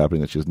situation that's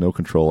happening that she has no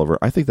control over.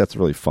 I think that's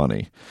really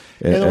funny.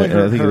 And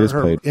I think it is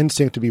played. Her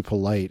instinct to be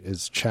polite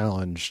is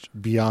challenged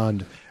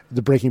beyond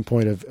the breaking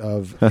point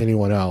of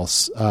anyone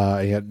else,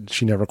 yet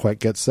she never quite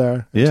gets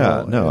there.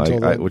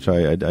 Which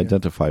I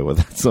identify with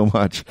that so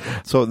much.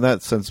 So in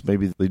that sense,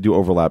 maybe they do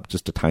overlap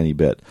just a tiny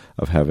bit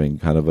of having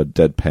kind of a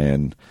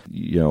deadpan,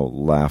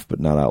 laugh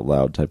but not out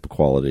loud type of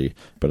quality.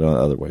 But in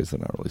other ways, they're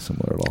not really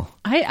similar at all.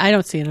 I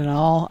don't see it at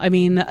all. I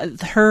mean,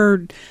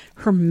 her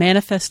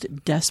manifest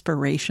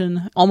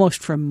desperation,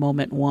 almost from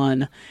moment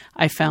one,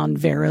 I found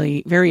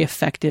very, very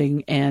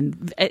affecting,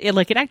 and it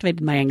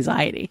activated my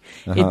anxiety.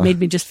 It made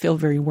me just feel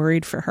very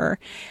worried for her.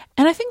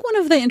 And I think one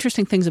of the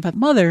interesting things about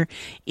Mother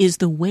is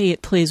the way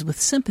it plays with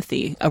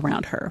sympathy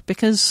around her,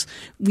 because,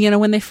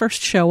 when they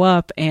first show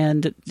up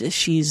and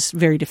she's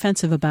very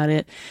defensive about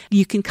it,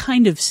 you can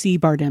kind of see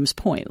Bardem's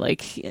point.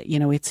 Like,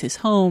 it's his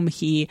home.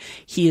 He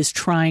is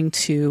trying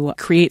to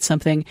create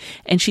something,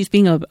 and she's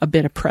being a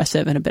bit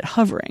oppressive and a bit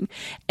hovering.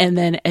 And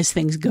then as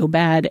things go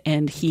bad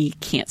and he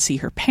can't see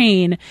her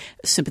pain,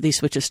 sympathy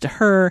switches to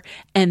her.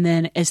 And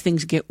then as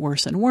things get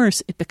worse and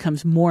worse, it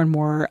becomes more and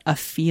more a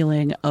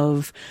feeling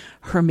of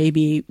her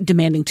maybe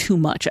demanding too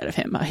much out of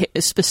him,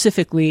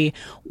 specifically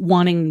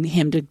wanting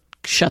him to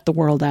shut the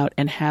world out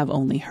and have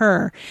only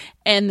her.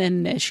 And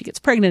then as she gets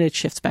pregnant, it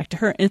shifts back to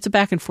her. And it's a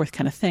back and forth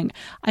kind of thing.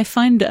 I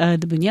find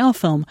the Buñuel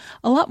film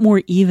a lot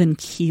more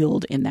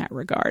even-keeled in that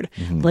regard.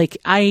 Mm-hmm. Like,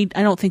 I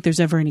don't think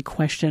there's ever any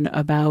question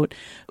about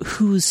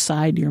whose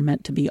side you're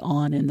meant to be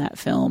on in that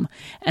film.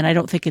 And I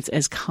don't think it's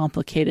as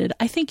complicated.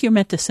 I think you're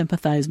meant to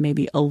sympathize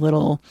maybe a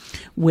little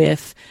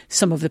with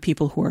some of the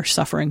people who are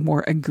suffering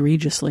more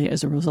egregiously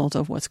as a result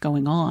of what's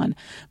going on.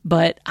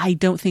 But I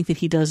don't think that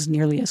he does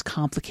nearly as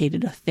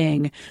complicated a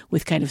thing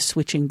with kind of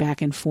switching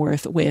back and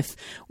forth with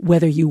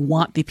whether you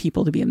want the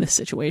people to be in this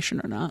situation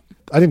or not.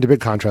 I think the big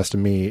contrast to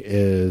me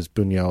is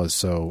Buñuel is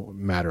so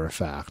matter of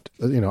fact.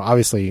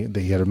 Obviously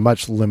he had a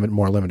much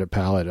more limited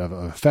palette of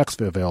effects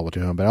available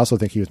to him, but I also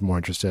think he was more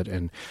interested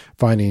in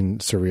finding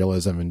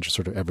surrealism and just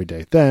sort of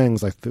everyday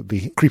things. Like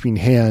the creeping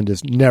hand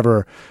is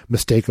never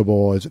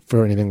mistakable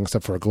for anything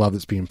except for a glove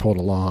that's being pulled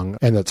along,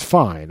 and that's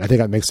fine. I think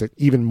that makes it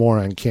even more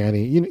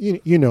uncanny.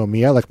 You know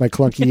me, I like my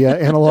clunky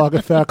analog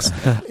effects,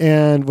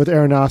 and with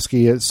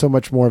Aronofsky, it's so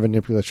much more of a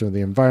manipulation of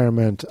the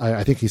environment.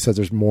 I think he says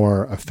there's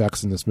more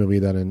effects in this movie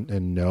than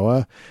in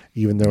Noah,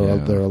 even though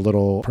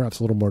they're perhaps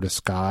a little more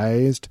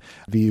disguised.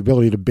 The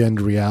ability to bend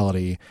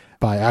reality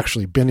by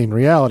actually bending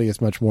reality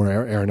is much more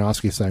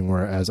Aronofsky thing,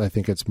 whereas I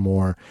think it's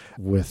more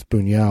with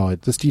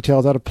Buñuel. This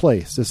detail's out of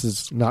place. This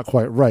is not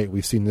quite right.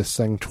 We've seen this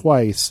thing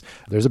twice.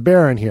 There's a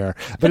bear in here.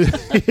 But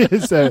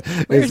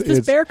where's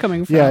this bear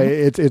coming from? Yeah,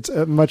 it's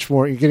much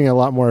more, you're getting a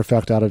lot more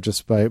effect out of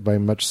just by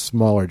much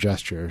smaller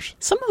gestures.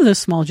 Some of those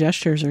small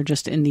gestures are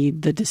just in the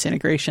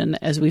disintegration,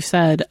 as we've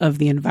said, of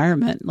the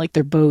environment. Like,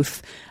 they're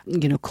both,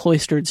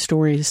 cloistered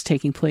stories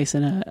taking place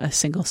in a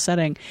single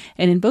setting.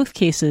 And in both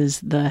cases,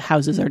 the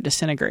houses are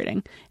disintegrating.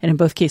 disintegrating. And in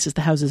both cases,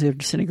 the houses are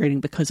disintegrating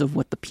because of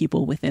what the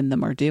people within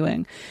them are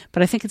doing.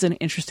 But I think it's an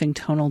interesting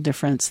tonal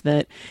difference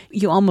that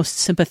you almost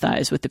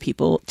sympathize with the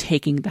people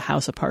taking the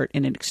house apart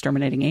in an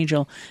Exterminating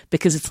Angel,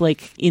 because it's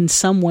like, in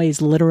some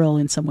ways literal,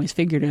 in some ways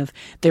figurative,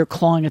 they're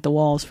clawing at the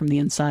walls from the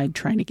inside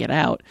trying to get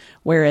out.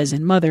 Whereas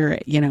in Mother,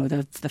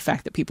 the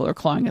fact that people are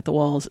clawing at the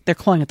walls, they're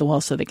clawing at the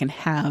walls so they can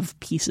have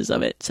pieces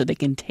of it, so they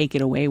can take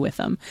it away with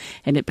them.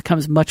 And it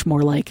becomes much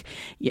more like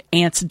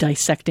ants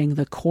dissecting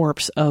the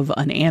corpse of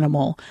an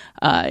animal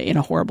in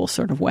a horrible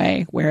sort of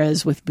way.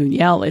 Whereas with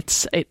Buñuel,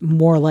 it's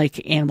more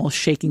like animals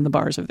shaking the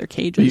bars of their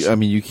cages. I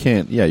mean, you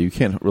can't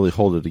really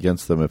hold it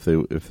against them if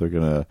they're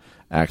going to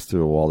axe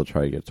through a wall to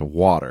try to get to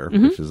water,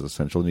 which is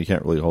essential. And you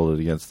can't really hold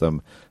it against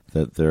them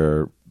that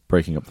they're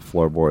breaking up the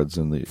floorboards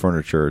and the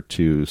furniture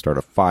to start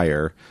a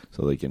fire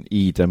so they can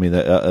eat. I mean,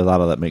 a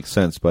lot of that makes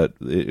sense, but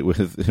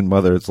in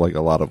Mother, it's like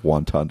a lot of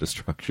wanton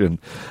destruction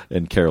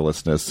and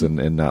carelessness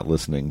and not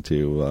listening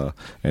to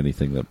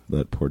anything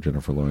that poor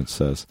Jennifer Lawrence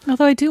says.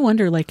 Although I do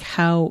wonder, like,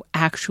 how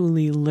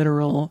actually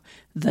literal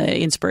the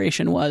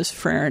inspiration was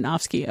for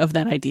Aronofsky of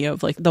that idea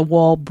of like the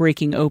wall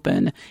breaking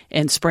open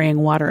and spraying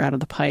water out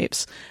of the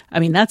pipes. I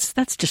mean, that's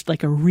just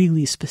like a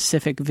really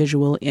specific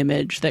visual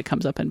image that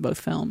comes up in both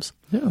films.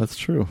 Yeah, that's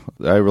true.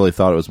 I really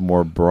thought it was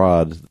more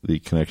broad, the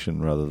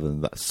connection, rather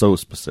than that, so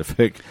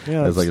specific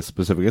as like a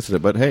specific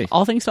incident. But hey,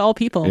 all things to all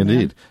people.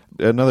 Indeed.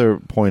 Man. Another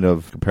point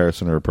of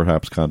comparison or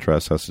perhaps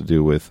contrast has to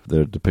do with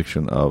the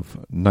depiction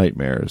of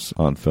nightmares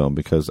on film,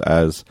 because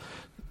as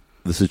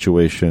the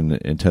situation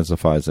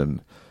intensifies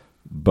in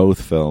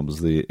both films,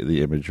 the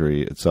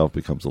imagery itself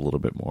becomes a little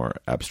bit more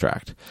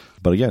abstract.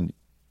 But again,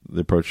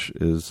 the approach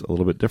is a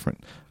little bit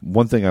different.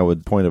 One thing I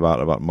would point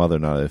about Mother,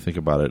 now that I think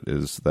about it,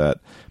 is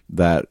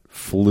that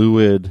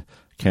fluid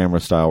camera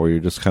style where you're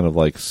just kind of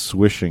like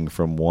swishing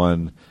from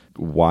one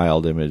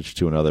wild image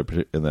to another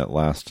in that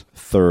last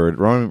third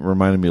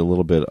reminded me a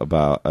little bit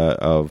about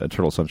of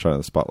Eternal Sunshine of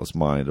the Spotless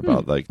Mind,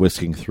 about like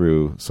whisking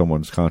through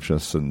someone's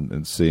conscious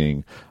and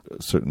seeing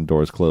certain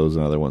doors close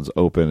and other ones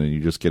open, and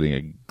you're just getting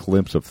a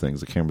glimpse of things.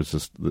 The camera's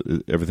just,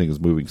 everything is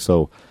moving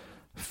so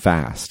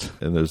fast,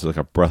 and there's like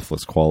a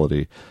breathless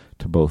quality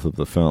to both of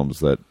the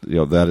films that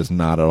that is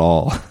not at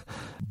all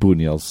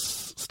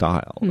Buñuel's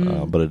style,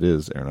 but it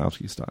is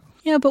Aronofsky's style.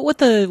 Yeah, but what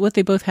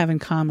they both have in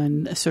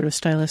common, sort of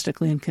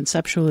stylistically and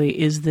conceptually,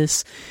 is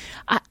this.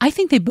 I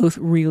think they both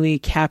really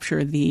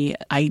capture the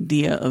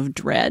idea of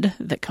dread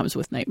that comes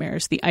with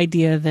nightmares. The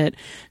idea that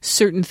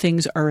certain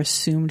things are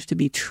assumed to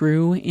be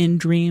true in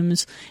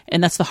dreams,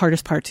 and that's the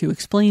hardest part to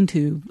explain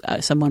to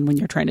someone when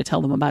you're trying to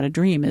tell them about a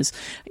dream. Is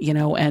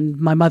and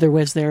my mother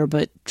was there,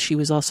 but she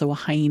was also a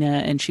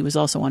hyena, and she was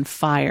also on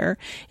fire.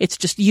 It's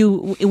just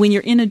when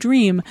you're in a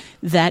dream,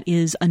 that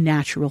is a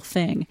natural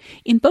thing.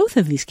 In both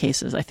of these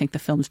cases, I think the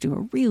films do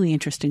a really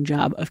interesting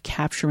job of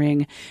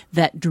capturing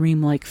that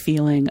dreamlike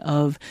feeling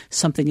of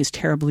something is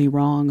terribly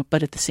wrong,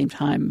 but at the same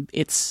time,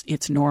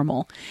 it's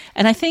normal.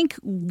 And I think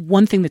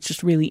one thing that's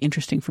just really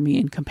interesting for me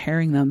in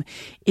comparing them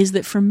is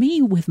that for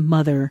me with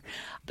Mother,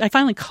 I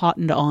finally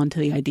cottoned on to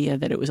the idea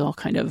that it was all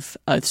kind of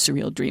a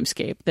surreal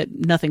dreamscape, that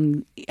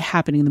nothing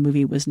happening in the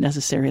movie was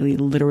necessarily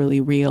literally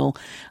real.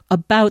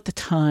 About the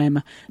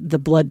time the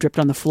blood dripped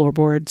on the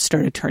floorboard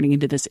started turning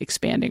into this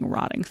expanding,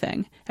 rotting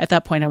thing. At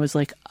that point, I was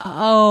like,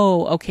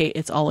 oh, okay,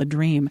 it's all a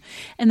dream.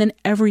 And then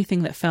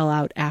everything that fell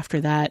out after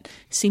that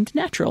seemed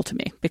natural to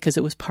me because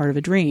it was part of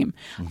a dream.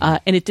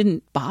 And it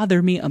didn't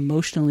bother me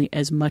emotionally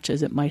as much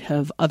as it might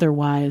have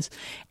otherwise.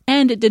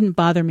 And it didn't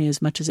bother me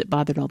as much as it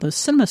bothered all those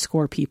cinema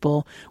score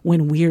people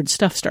when weird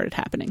stuff started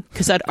happening,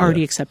 because I'd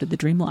already accepted the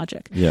dream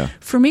logic. Yeah.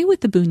 For me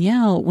with the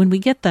Buñuel, when we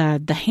get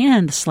the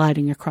hand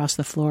sliding across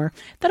the floor,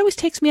 that always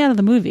takes me out of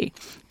the movie,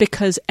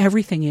 because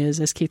everything is,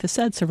 as Keith has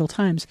said several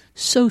times,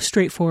 so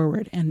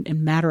straightforward and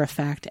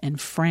matter-of-fact and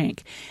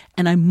frank.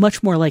 And I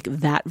much more like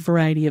that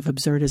variety of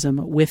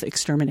absurdism with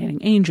Exterminating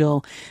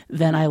Angel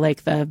than I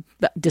like the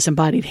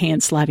disembodied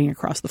hand sliding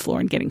across the floor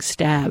and getting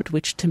stabbed,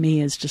 which to me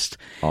is just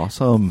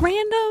awesome,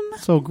 random.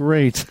 So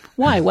great.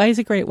 Why? Why is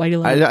it great? Why do you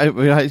like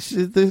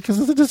it? Because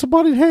it's a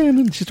disembodied hand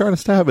and she's trying to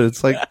stab it.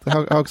 It's like,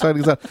 how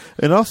exciting is that?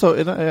 And also,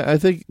 I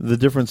think the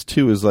difference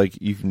too is like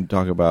you can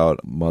talk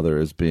about Mother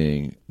as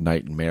being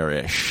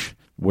nightmarish,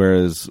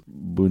 whereas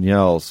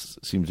Buñuel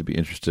seems to be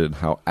interested in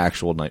how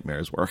actual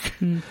nightmares work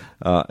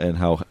and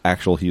how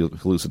actual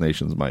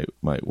hallucinations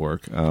might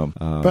work.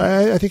 But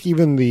I think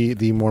even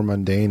the more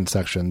mundane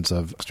sections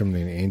of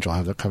Exterminating Angel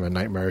have that kind of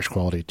nightmarish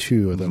quality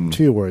to them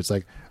too, where it's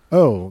like,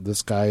 oh,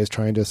 this guy is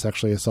trying to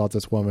sexually assault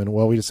this woman.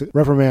 Well, we just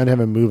reprimand him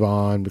and move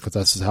on because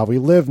this is how we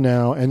live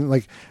now. And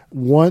like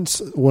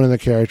once one of the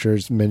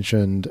characters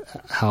mentioned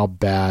how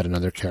bad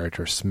another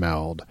character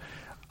smelled,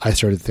 I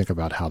started to think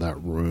about how that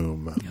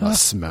room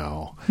must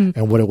smell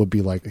and what it would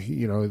be like,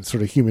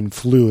 sort of human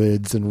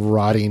fluids and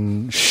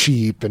rotting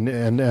sheep. And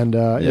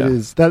it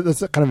is,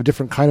 that's a kind of a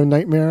different kind of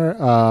nightmare.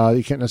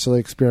 You can't necessarily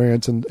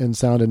experience in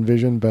sound and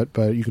vision, but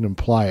you can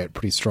imply it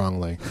pretty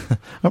strongly.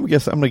 I'm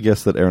going to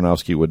guess that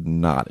Aronofsky would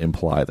not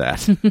imply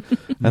that.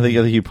 I think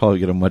you'd probably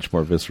get a much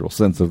more visceral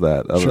sense of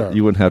that. Sure.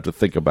 You wouldn't have to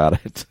think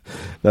about it.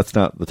 That's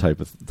not the type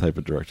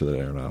of director that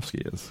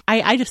Aronofsky is.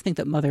 I just think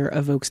that Mother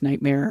evokes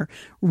nightmare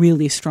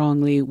really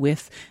strongly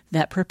with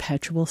that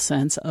perpetual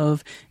sense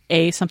of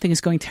A, something is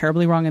going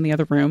terribly wrong in the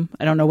other room.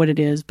 I don't know what it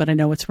is, but I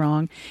know it's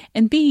wrong.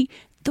 And B,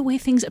 the way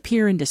things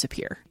appear and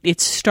disappear. It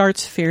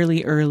starts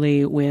fairly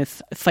early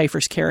with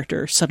Pfeiffer's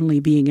character suddenly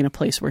being in a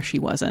place where she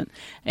wasn't.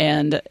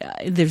 And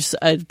there's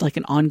an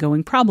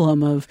ongoing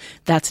problem of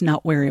that's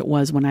not where it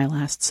was when I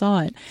last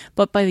saw it.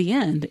 But by the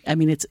end, I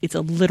mean, it's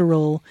a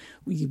literal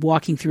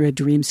walking through a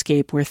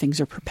dreamscape where things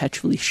are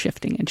perpetually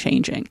shifting and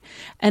changing.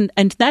 And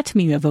that to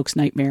me evokes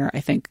nightmare, I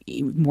think,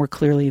 more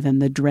clearly than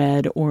the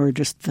dread or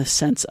just the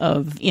sense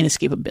of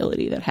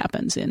inescapability that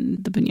happens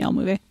in the Buñuel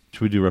movie.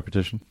 Should we do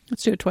repetition?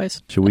 Let's do it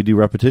twice. Should we do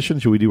repetition?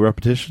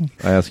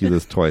 I ask you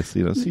this twice.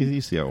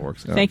 You see how it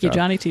works. Thank you,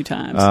 Johnny, 2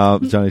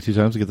 times. Johnny 2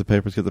 times. Get the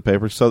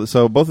papers.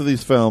 So both of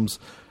these films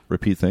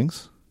repeat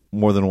things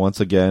more than once.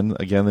 Again,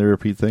 they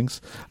repeat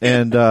things,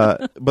 and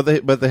but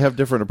they have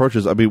different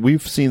approaches. I mean,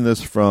 we've seen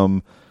this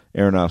from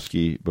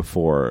Aronofsky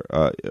before.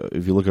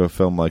 If you look at a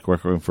film like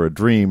Requiem for a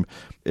Dream,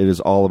 it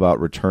is all about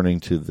returning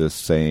to this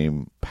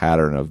same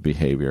pattern of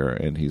behavior,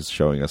 and he's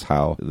showing us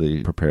how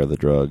they prepare the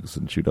drugs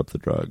and shoot up the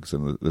drugs,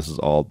 and this is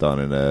all done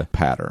in a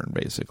pattern,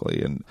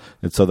 basically. And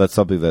so that's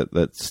something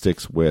that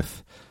sticks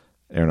with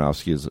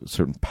Aronofsky, is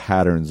certain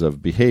patterns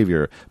of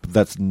behavior, but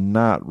that's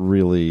not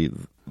really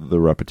the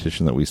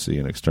repetition that we see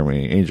in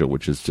Exterminating Angel,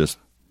 which is just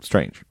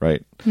strange,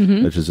 right?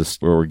 Mm-hmm. Which is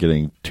just where we're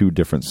getting 2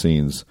 different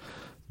scenes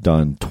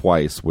done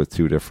twice with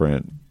 2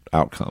 different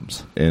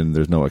outcomes, and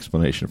there's no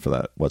explanation for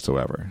that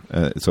whatsoever.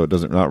 So it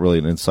doesn't, not really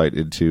an insight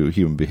into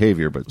human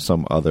behavior, but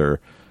some other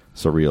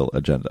surreal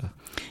agenda.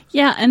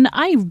 Yeah, and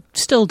I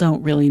still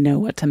don't really know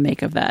what to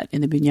make of that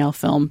in the Buñuel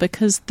film,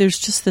 because there's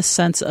just this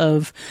sense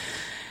of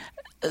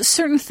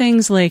certain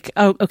things like,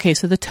 oh, okay,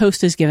 so the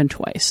toast is given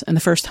twice, and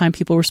the first time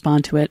people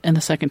respond to it, and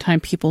the second time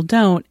people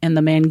don't, and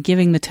the man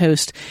giving the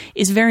toast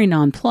is very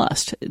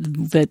nonplussed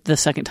that the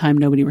second time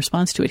nobody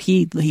responds to it.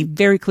 He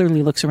very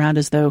clearly looks around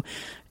as though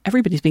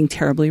everybody's being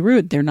terribly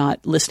rude. They're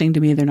not listening to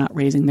me. They're not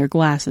raising their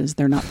glasses.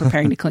 They're not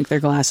preparing to clink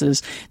their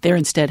glasses. They're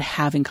instead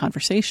having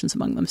conversations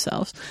among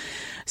themselves.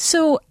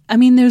 So, I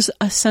mean, there's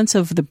a sense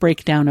of the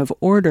breakdown of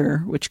order,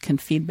 which can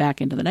feed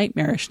back into the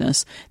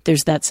nightmarishness.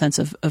 There's that sense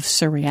of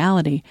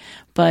surreality,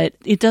 but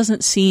it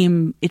doesn't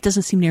seem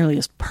nearly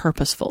as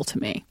purposeful to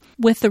me.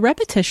 With the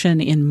repetition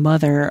in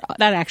Mother,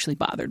 that actually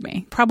bothered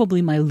me.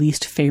 Probably my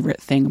least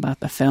favorite thing about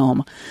the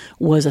film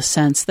was a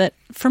sense that,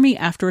 for me,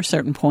 after a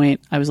certain point,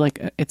 I was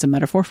like, it's a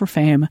metaphor for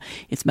fame,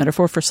 it's a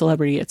metaphor for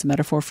celebrity, it's a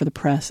metaphor for the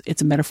press,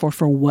 it's a metaphor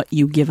for what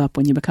you give up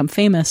when you become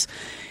famous.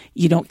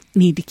 You don't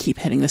need to keep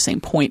hitting the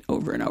same point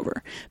over and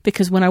over.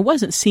 Because when I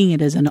wasn't seeing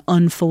it as an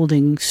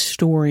unfolding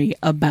story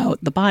about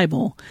the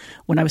Bible,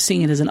 when I was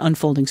seeing it as an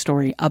unfolding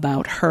story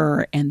about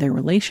her and their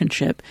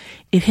relationship,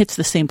 it hits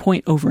the same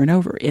point over and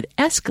over. It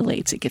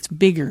escalates. It gets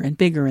bigger and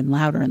bigger and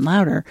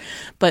louder.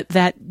 But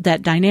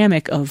that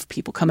dynamic of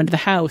people come into the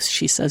house,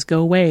 she says go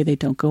away, they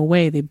don't go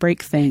away, they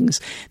break things,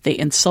 they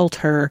insult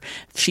her,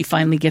 she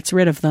finally gets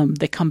rid of them,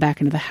 they come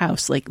back into the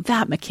house. Like,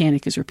 that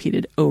mechanic is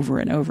repeated over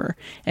and over.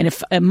 And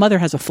if a Mother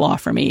has a flaw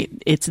for me,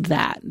 it's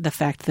the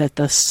fact that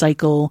the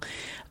cycle,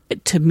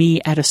 to me,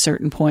 at a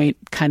certain point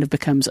kind of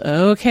becomes,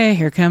 okay,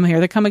 here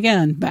they come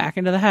again, back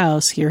into the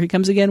house, here he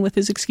comes again with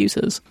his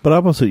excuses.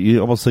 But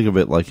you almost think of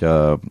it like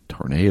a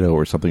tornado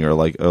or something, or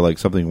like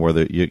something where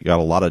you got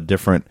a lot of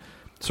different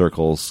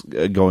circles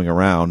going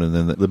around, and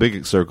then the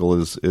big circle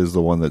is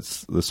the one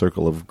that's the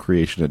circle of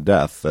creation and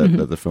death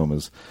that the film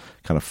is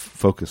kind of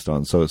focused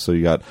on. So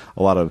you got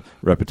a lot of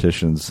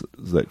repetitions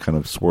that kind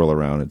of swirl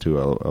around into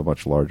a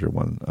much larger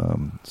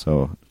one.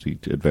 So to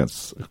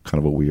advance kind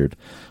of a weird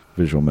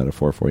visual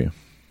metaphor for you.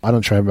 I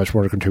don't try much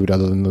more to contribute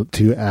other than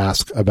to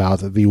ask about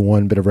the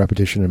one bit of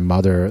repetition in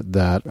Mother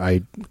that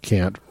I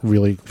can't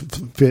really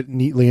fit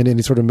neatly into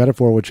any sort of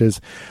metaphor, which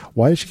is,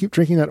 why does she keep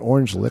drinking that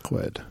orange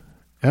liquid?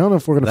 I don't know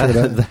if we're going to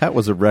figure that out. That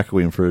was a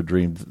Requiem for a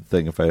Dream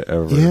thing, if I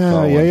ever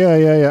saw one.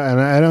 Yeah.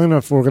 And I don't know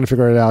if we're going to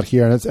figure it out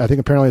here. And I think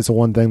apparently it's the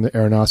one thing that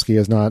Aronofsky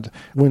is not.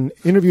 When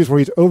interviews where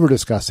he's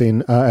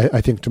over-discussing, I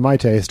think to my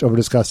taste,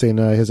 over-discussing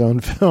his own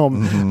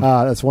film,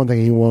 that's one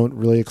thing he won't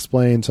really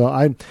explain.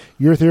 So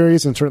your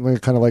theories, and certainly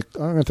kind of like,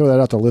 I'm going to throw that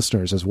out to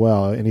listeners as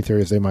well, any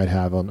theories they might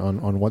have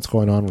on what's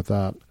going on with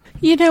that.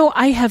 You know,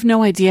 I have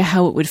no idea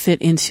how it would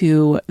fit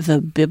into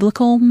the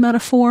biblical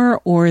metaphor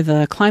or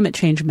the climate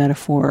change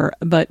metaphor,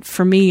 but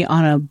for me,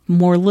 on a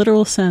more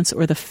literal sense,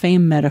 or the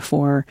fame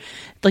metaphor,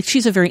 like,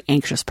 she's a very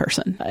anxious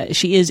person.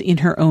 she is in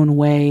her own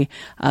way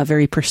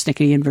very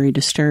persnickety and very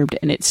disturbed,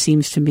 and it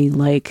seems to me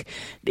like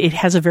it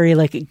has a very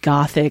like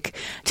gothic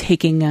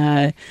taking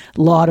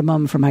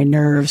laudanum for my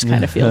nerves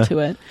kind of feel to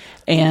it.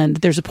 And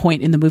there's a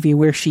point in the movie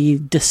where she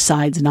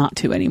decides not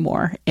to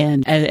anymore,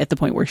 and at the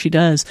point where she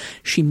does,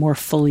 she more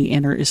fully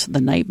enters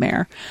the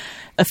nightmare.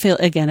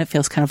 It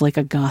feels kind of like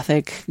a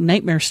gothic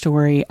nightmare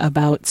story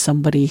about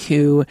somebody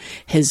who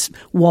has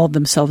walled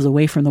themselves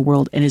away from the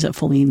world and isn't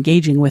fully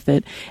engaging with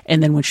it.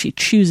 And then when she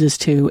chooses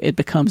to, it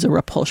becomes a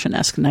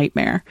repulsion-esque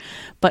nightmare.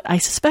 But I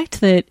suspect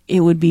that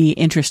it would be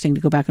interesting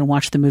to go back and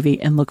watch the movie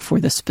and look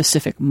for the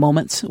specific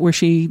moments where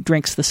she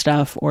drinks the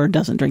stuff or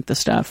doesn't drink the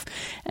stuff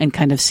and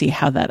kind of see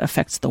how that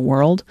affects the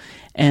world.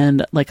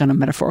 And like on a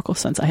metaphorical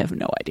sense, I have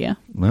no idea.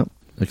 Well,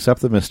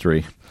 accept the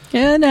mystery.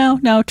 Yeah,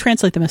 no.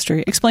 Translate the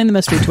mystery. Explain the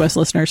mystery to us,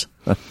 listeners.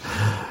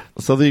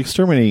 So The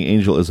Exterminating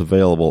Angel is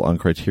available on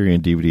Criterion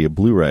DVD and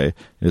Blu-ray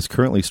and is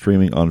currently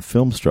streaming on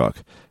Filmstruck.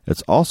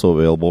 It's also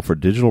available for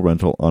digital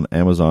rental on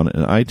Amazon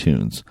and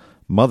iTunes.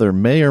 Mother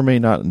may or may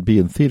not be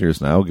in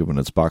theaters now, given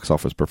its box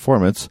office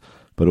performance,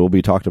 but it will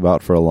be talked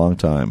about for a long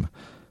time.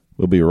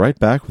 We'll be right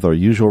back with our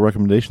usual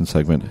recommendation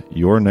segment,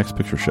 Your Next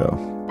Picture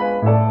Show.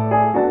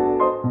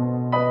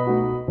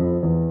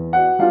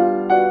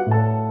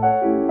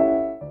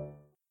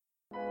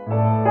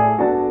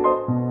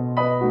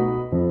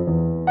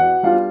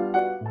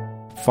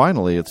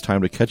 Finally, it's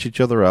time to catch each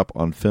other up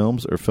on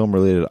films or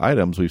film-related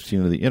items we've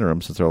seen in the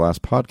interim since our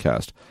last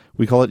podcast.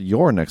 We call it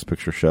Your Next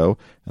Picture Show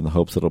in the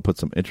hopes that it'll put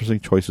some interesting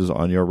choices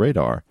on your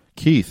radar.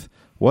 Keith,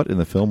 what in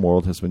the film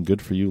world has been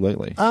good for you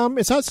lately?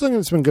 It's not something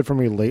that's been good for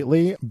me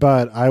lately,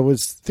 but I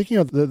was thinking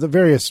of the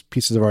various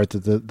pieces of art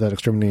that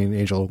Exterminating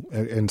Angel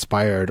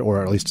inspired,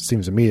 or at least it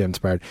seems to me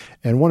inspired.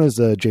 And one is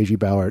the J.G.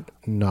 Ballard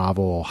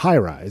novel High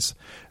Rise.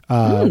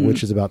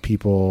 Which is about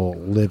people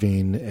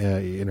living,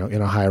 in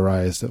a high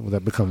rise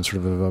that becomes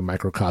sort of a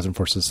microcosm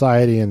for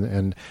society,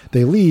 and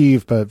they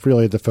leave, but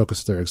really the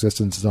focus of their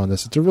existence is on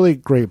this. It's a really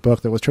great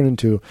book that was turned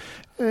into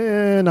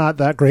not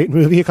that great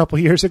movie a couple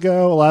years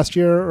ago, last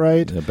year,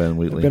 right? Yeah, Ben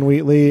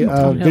Wheatley.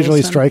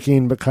 Visually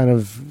striking, but kind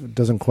of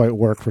doesn't quite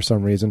work for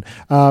some reason.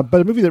 But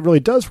a movie that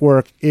really does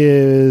work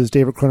is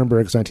David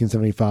Cronenberg's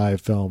 1975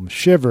 film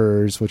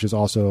Shivers, which is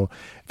also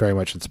very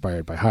much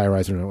inspired by High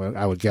Rise, and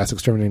I would guess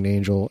Exterminating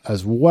Angel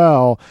as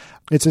well.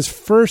 It's his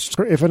first,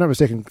 if I'm not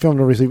mistaken, film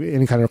to receive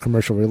any kind of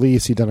commercial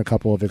release. He'd done a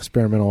couple of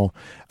experimental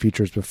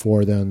features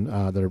before then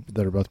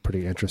that are both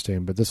pretty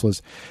interesting. But this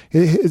was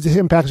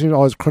him packaging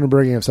all his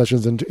Cronenbergian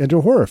obsessions into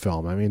a horror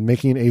film. I mean,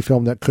 making a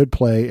film that could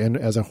play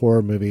as a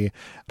horror movie,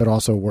 but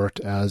also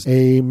worked as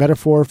a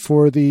metaphor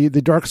for the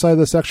dark side of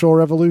the sexual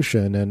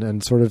revolution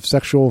and sort of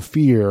sexual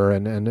fear.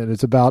 And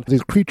it's about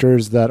these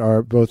creatures that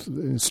are both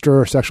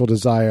stir sexual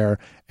desire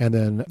and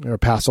then are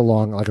passed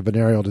along like a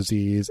venereal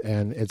disease.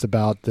 And it's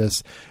about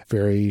this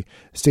very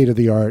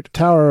state-of-the-art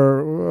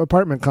tower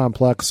apartment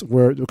complex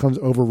where it becomes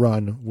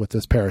overrun with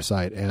this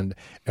parasite, and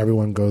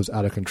everyone goes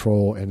out of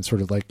control and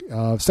sort of like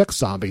sex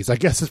zombies, I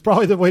guess is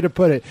probably the way to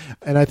put it.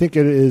 And I think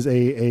it is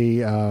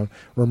a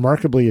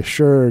remarkably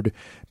assured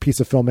piece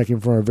of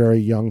filmmaking from a very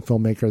young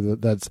filmmaker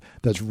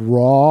that's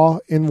raw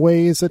in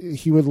ways that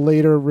he would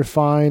later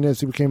refine as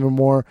he became a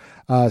more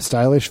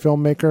stylish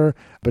filmmaker.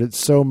 But it's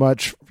so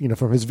much,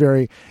 from his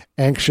very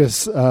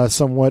anxious,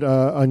 somewhat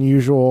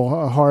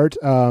unusual heart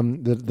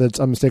that's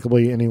unmistakable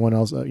as anyone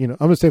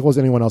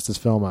else's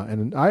film.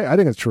 And I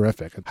think it's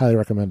terrific. I highly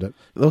recommend it.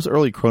 Those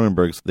early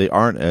Cronenbergs, they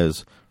aren't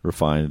as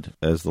refined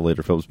as the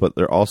later films, but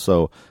they're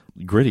also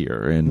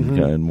grittier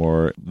and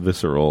more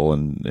visceral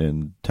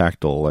and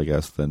tactile, I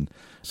guess, than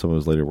some of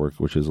his later work,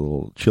 which is a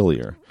little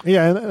chillier.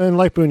 Yeah, and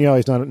like Buñuel,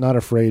 he's not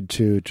afraid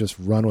to just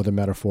run with a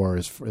metaphor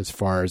as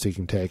far as he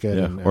can take it.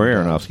 Yeah, or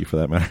Aronofsky for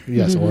that matter.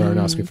 Yes, or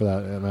Aronofsky for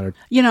that matter.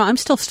 I'm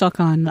still stuck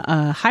on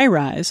High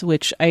Rise,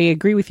 which I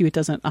agree with you, it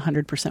doesn't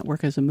 100%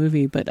 work as a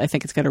movie, but I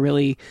think it's got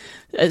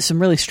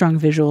some really strong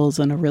visuals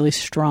and a really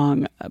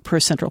strong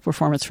central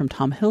performance from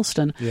Tom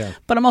Hiddleston. Yeah.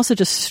 But I'm also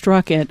just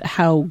struck at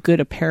how good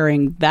a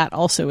pairing that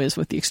also is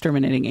with The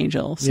Exterminating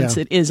Angel, since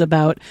it is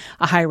about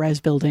a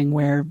high-rise building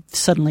where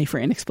suddenly, for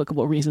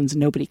inexplicable reasons,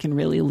 nobody can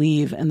really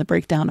leave, and the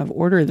breakdown of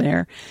order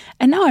there.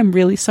 And now I'm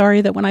really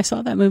sorry that when I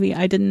saw that movie,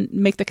 I didn't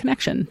make the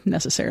connection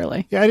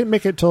necessarily. Yeah, I didn't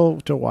make it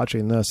till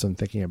watching this and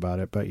thinking about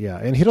it. But yeah,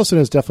 and Hiddleston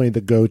is definitely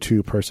the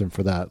go-to person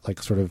for that,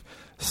 like sort of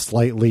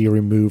slightly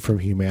removed from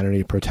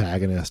humanity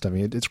protagonist. I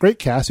mean, it's great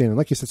casting, and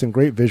like you said, some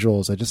great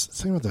visuals.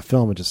 Something about the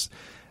film, it just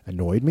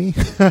annoyed me,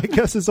 I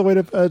guess is the way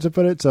to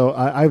put it. So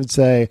I would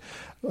say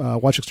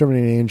watch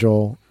Exterminating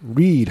Angel,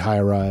 read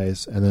High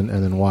Rise, and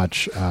then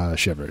watch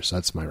Shivers.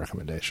 That's my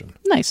recommendation.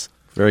 Nice.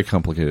 Very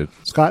complicated.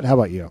 Scott, how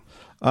about you?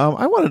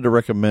 I wanted to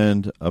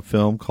recommend a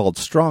film called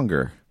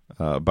Stronger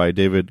by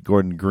David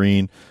Gordon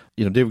Green.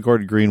 David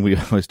Gordon Green, we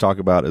always talk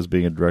about as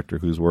being a director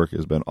whose work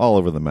has been all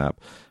over the map.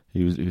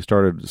 He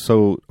started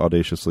so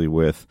audaciously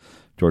with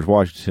George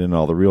Washington and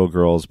All the Real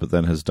Girls, but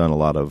then has done a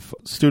lot of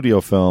studio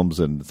films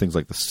and things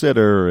like The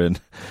Sitter, and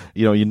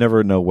you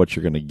never know what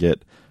you're going to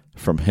get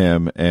from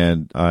him,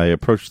 and I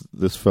approached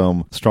this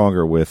film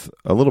stronger with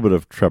a little bit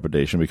of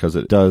trepidation because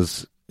it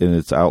does, in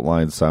its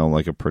outline, sound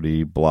like a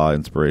pretty blah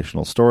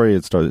inspirational story.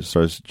 It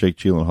stars Jake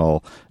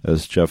Gyllenhaal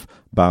as Jeff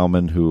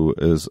Bauman, who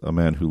is a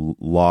man who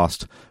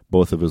lost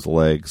both of his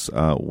legs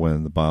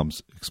when the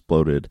bombs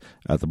exploded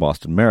at the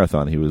Boston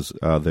Marathon. He was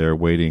there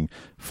waiting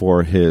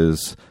for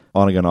his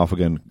on-again,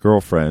 off-again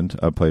girlfriend,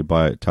 played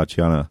by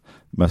Tatiana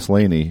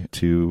Maslany,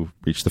 to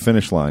reach the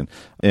finish line.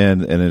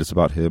 And it's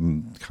about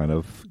him kind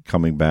of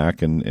coming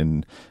back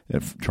and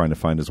trying to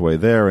find his way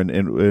there.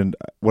 And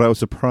what I was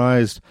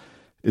surprised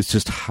is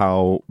just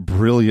how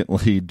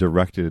brilliantly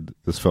directed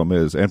this film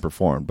is and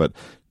performed. But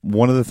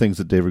one of the things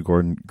that David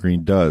Gordon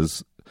Green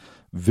does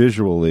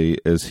visually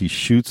is he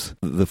shoots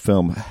the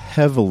film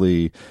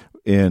heavily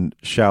in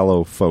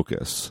shallow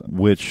focus,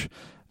 which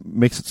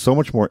makes it so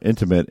much more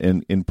intimate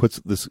and puts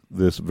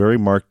this very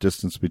marked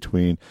distance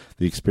between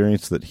the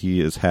experience that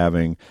he is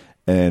having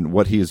and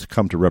what he has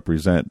come to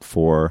represent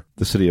for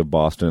the city of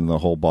Boston, the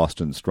whole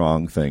Boston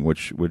Strong thing,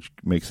 which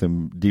makes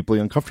him deeply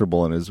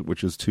uncomfortable and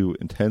which is too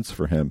intense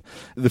for him.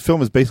 The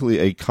film is basically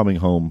a coming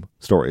home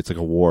story. It's like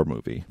a war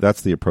movie.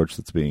 That's the approach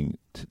that's being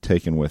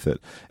taken with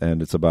it,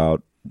 and it's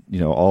about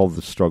all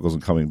the struggles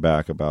and coming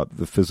back, about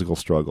the physical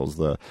struggles,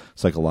 the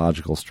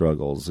psychological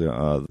struggles,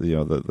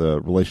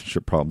 the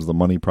relationship problems, the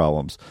money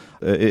problems.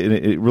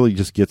 It really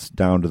just gets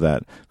down to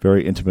that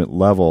very intimate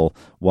level,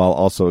 while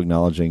also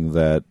acknowledging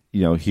that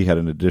he had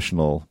an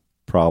additional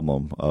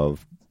problem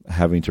of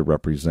having to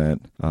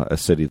represent a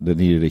city that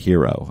needed a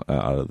hero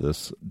out of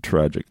this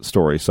tragic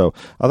story. So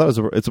I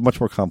thought it's a much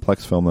more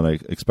complex film than I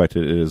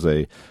expected. It is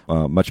a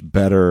much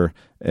better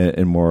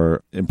and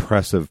more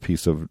impressive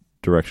piece of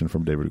direction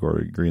from David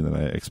Gordon Green than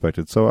I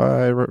expected, so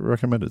I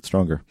recommend it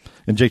stronger.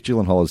 And Jake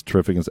Gyllenhaal is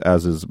terrific,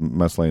 as is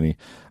Maslany,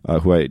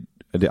 who I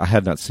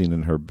had not seen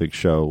in her big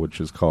show,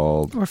 which is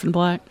called Orphan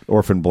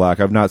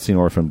Black. I've not seen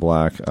Orphan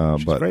Black,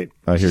 but great.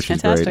 I hear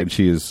she's fantastic. great, and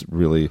she is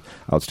really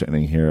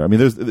outstanding here. I mean,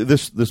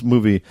 this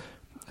movie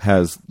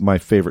has my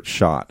favorite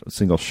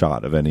single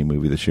shot of any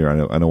movie this year. I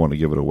don't want to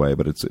give it away,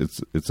 but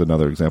it's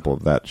another example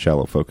of that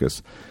shallow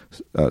focus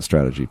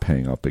strategy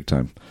paying off big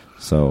time.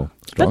 So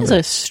that is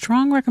a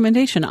strong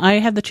recommendation. I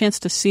had the chance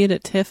to see it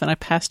at TIFF, and I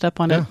passed up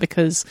on it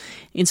because,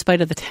 in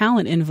spite of the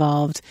talent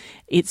involved,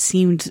 it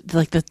seemed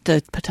like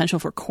the potential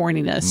for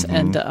corniness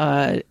and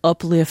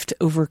uplift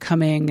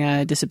overcoming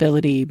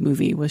disability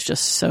movie was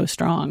just so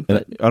strong.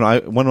 But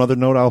one other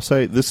note I'll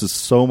say, this is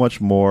so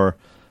much more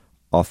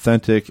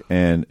authentic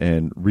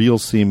and real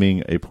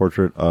seeming a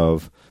portrait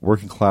of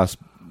working class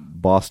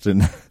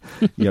Boston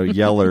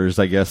yellers,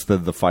 I guess,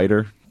 than The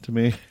Fighter to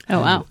me.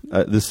 Oh wow!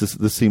 This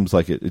seems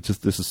like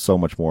this is so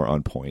much more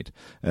on point,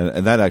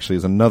 and that actually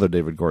is another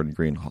David Gordon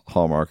Green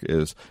hallmark,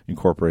 is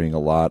incorporating a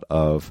lot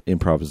of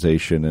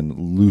improvisation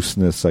and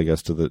looseness, I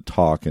guess, to the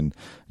talk, and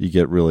you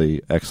get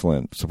really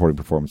excellent supporting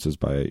performances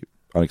by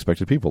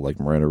unexpected people like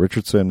Miranda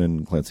Richardson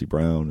and Clancy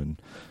Brown, and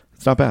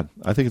it's not bad.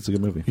 I think it's a good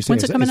movie.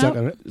 When's it coming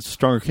out?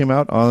 Stronger came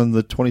out on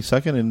the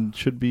 22nd and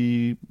should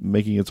be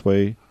making its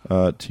way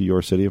to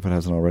your city if it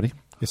hasn't already.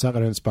 It's not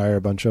going to inspire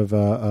a bunch of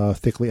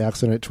thickly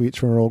accented tweets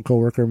from our old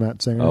coworker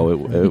Matt Singer. Oh, it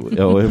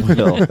will.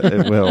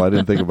 It will. I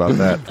didn't think about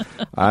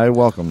that. I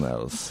welcome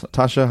those.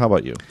 Tasha, how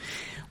about you?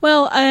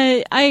 Well,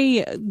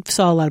 I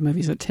saw a lot of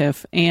movies at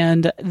TIFF,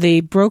 and they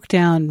broke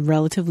down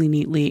relatively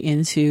neatly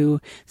into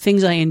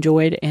things I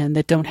enjoyed and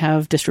that don't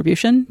have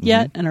distribution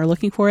yet and are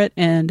looking for it,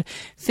 and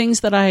things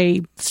that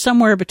I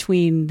somewhere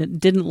between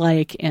didn't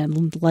like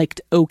and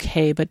liked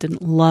okay but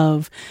didn't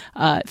love,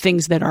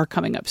 things that are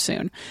coming up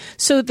soon.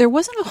 So there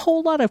wasn't a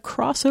whole lot of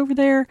crossover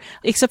there,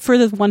 except for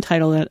the one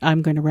title that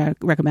I'm going to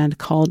recommend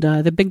called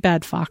The Big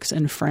Bad Fox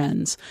and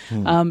Friends,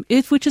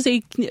 which is a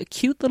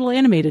cute little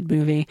animated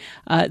movie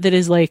that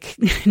is like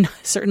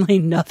certainly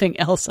nothing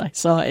else I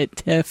saw at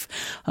TIFF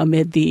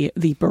amid the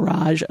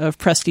barrage of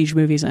prestige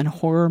movies and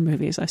horror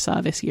movies I saw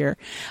this year.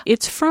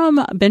 It's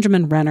from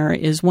Benjamin Renner,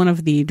 is one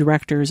of the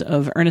directors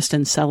of Ernest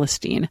and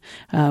Celestine,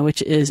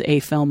 which is a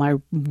film I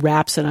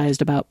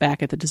rhapsodized about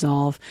back at the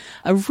Dissolve.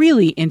 A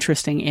really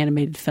interesting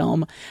animated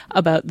film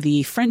about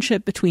the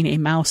friendship between a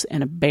mouse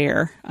and a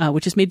bear,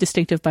 which is made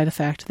distinctive by the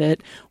fact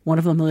that one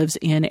of them lives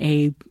in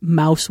a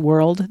mouse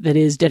world that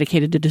is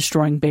dedicated to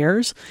destroying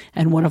bears,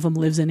 and one of them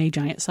lives in a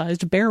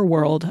giant-sized bear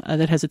world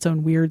that has its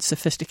own weird,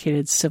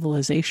 sophisticated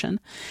civilization.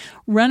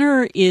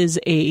 Renner is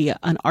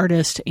an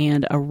artist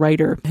and a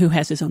writer who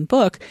has his own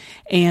book,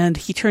 and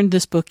he turned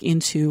this book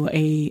into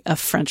a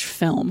French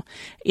film.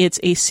 It's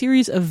a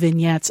series of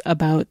vignettes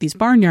about these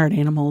barnyard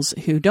animals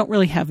who don't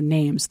really have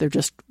names. They're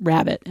just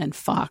rabbit and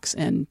fox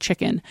and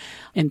chicken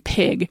and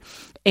pig.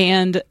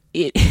 And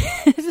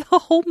the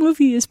whole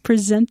movie is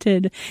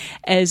presented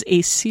as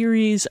a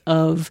series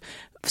of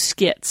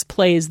skits,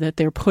 plays that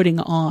they're putting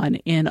on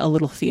in a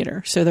little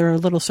theater. So there are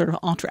little sort of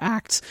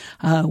entr'actes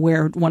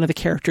where one of the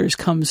characters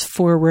comes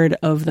forward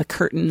of the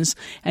curtains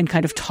and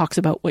kind of talks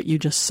about what you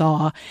just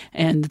saw,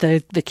 and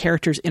the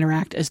characters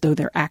interact as though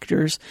they're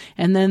actors.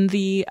 And then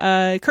the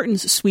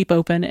curtains sweep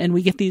open, and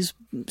we get these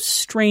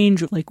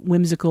strange, like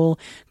whimsical,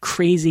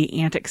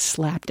 crazy, antic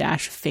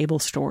slapdash fable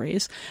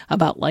stories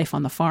about life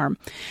on the farm.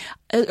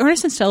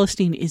 Ernest and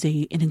Celestine is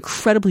an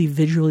incredibly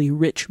visually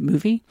rich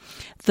movie.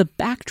 The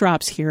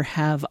backdrops here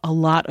have a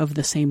lot of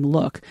the same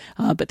look,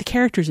 but the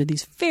characters are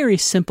these very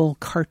simple,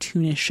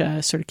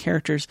 cartoonish sort of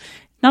characters,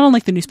 not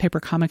unlike the newspaper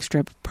comic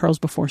strip Pearls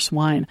Before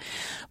Swine.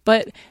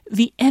 But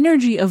the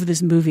energy of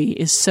this movie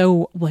is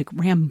so like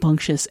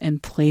rambunctious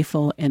and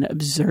playful and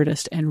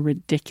absurdist and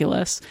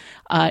ridiculous.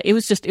 It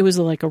was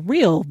like a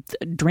real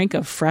drink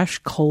of fresh,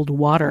 cold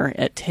water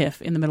at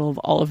TIFF in the middle of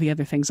all of the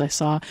other things I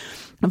saw.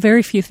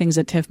 Very few things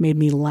at TIFF made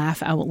me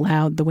laugh out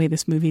loud the way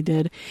this movie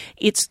did.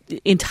 It's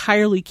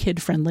entirely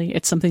kid-friendly.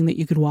 It's something that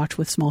you could watch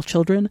with small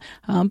children,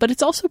 but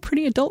it's also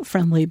pretty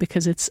adult-friendly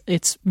because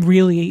it's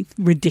really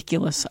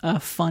ridiculous,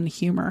 fun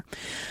humor.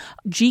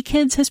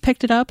 G-Kids has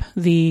picked it up,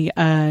 the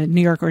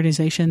New York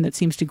organization that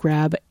seems to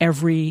grab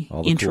every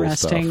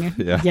interesting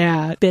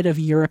cool bit of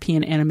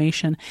European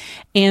animation.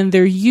 And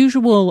their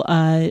usual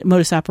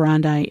modus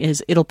operandi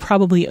is it'll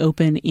probably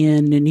open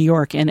in New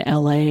York and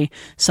LA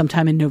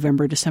sometime in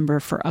November, December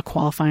for a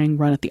qualifying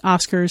run at the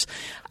Oscars.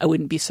 I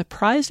wouldn't be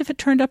surprised if it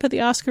turned up at the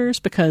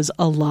Oscars because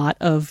a lot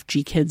of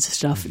G-Kids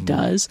stuff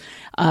does.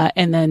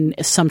 And then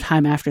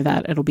sometime after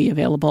that, it'll be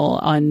available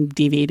on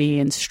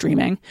DVD and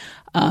streaming.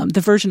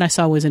 The version I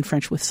saw was in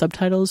French with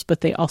subtitles,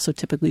 but they also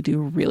typically do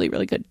really,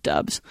 really good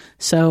dubs.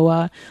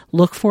 So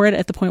look for it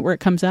at the point where it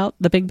comes out,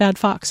 The Big Bad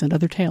Fox and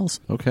Other Tales.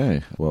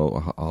 Okay.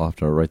 Well, I'll have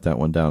to write that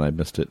one down. I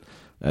missed it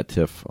at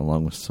TIFF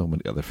along with so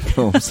many other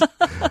films.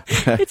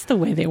 It's the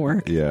way they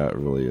work. Yeah, it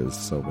really is.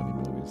 So many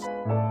movies.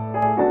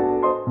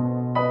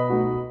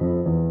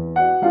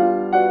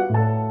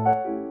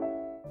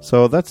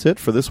 So that's it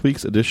for this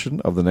week's edition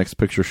of The Next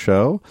Picture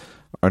Show.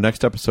 Our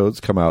next episodes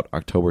come out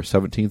October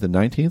 17th and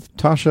 19th.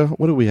 Tasha,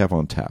 what do we have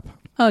on tap?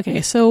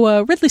 Okay,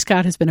 so Ridley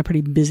Scott has been a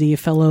pretty busy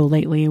fellow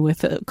lately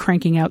with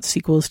cranking out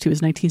sequels to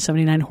his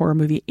 1979 horror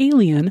movie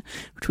Alien,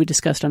 which we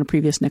discussed on a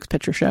previous Next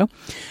Picture Show.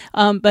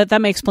 But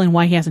that may explain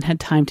why he hasn't had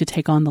time to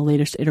take on the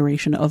latest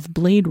iteration of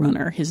Blade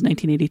Runner, his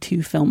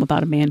 1982 film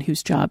about a man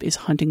whose job is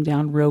hunting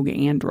down rogue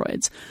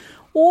androids.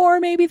 Or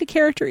maybe the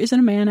character isn't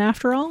a man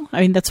after all?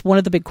 I mean, that's one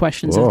of the big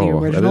questions of the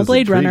original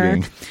Blade Runner.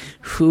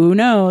 Who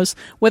knows?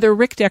 Whether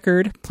Rick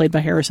Deckard, played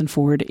by Harrison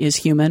Ford, is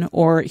human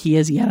or he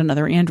is yet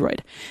another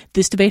android.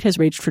 This debate has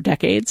raged for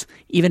decades,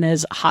 even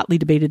as hotly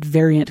debated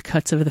variant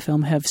cuts of the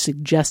film have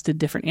suggested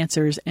different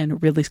answers,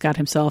 and Ridley Scott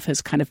himself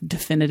has kind of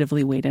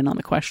definitively weighed in on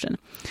the question.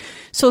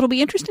 So it'll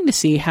be interesting to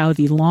see how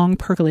the long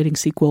percolating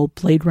sequel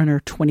Blade Runner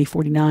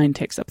 2049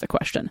 takes up the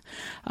question.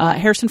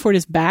 Harrison Ford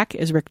is back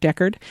as Rick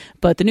Deckard,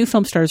 but the new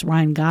film stars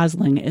Ryan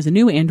Gosling as a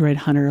new android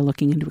hunter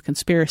looking into a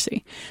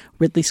conspiracy.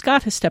 Ridley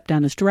Scott has stepped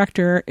down as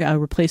director,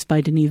 replaced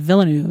by Denis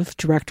Villeneuve,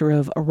 director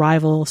of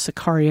Arrival,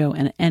 Sicario,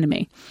 and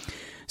Enemy.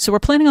 So we're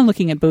planning on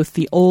looking at both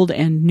the old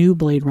and new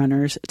Blade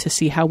Runners to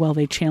see how well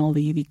they channel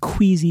the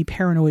queasy,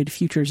 paranoid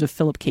futures of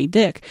Philip K.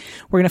 Dick.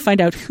 We're going to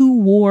find out who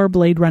wore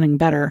Blade running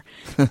better,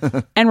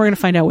 and we're going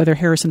to find out whether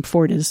Harrison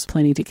Ford is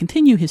planning to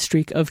continue his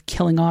streak of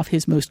killing off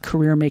his most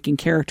career-making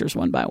characters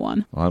one by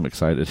one. Well, I'm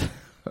excited.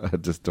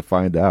 Just to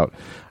find out.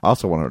 I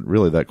also want to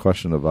really that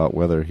question about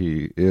whether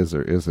he is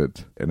or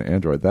isn't an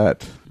android.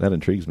 That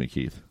intrigues me,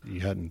 Keith. You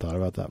hadn't thought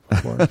about that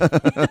before.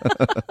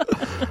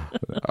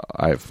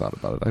 I've thought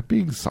about it. I'm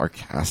being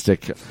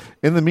sarcastic.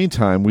 In the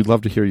meantime, we'd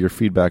love to hear your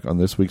feedback on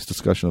this week's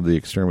discussion of The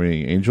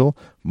Exterminating Angel,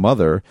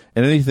 Mother,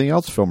 and anything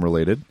else film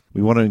related.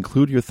 We want to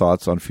include your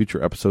thoughts on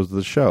future episodes of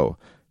the show.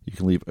 You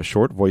can leave a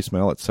short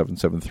voicemail at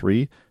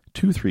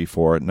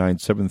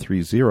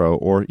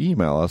 773-234-9730 or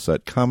email us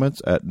at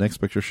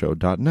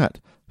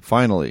comments@nextpictureshow.net.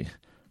 Finally,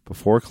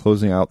 before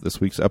closing out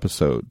this week's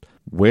episode,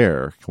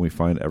 where can we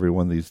find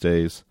everyone these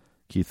days?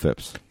 Keith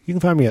Phipps. You can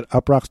find me at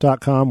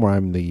uprocks.com, where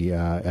I'm the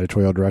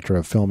editorial director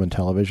of film and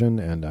television,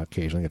 and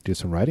occasionally get to do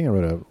some writing. I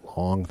wrote a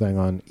long thing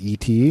on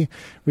E.T.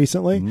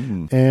 recently.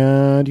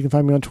 And you can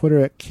find me on Twitter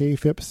at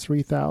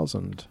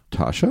kphipps3000.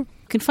 Tasha?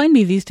 You can find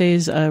me these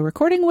days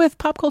recording with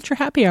Pop Culture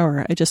Happy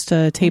Hour. I just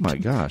taped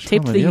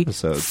the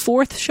episodes?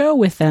 fourth show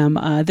with them.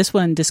 This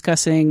one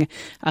discussing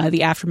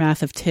the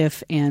aftermath of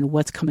TIFF and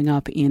what's coming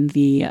up in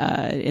the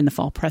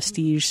fall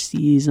prestige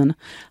season.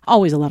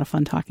 Always a lot of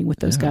fun talking with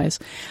those guys.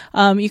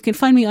 You can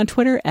find me on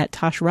Twitter at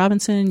Tasha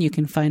Robinson. You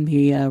can find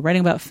me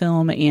writing about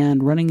film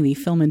and running the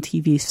film and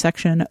TV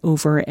section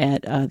over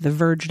at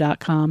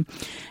TheVerge.com.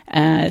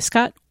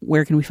 Scott,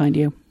 where can we find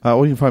you?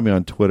 Well, you can find me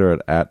on Twitter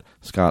at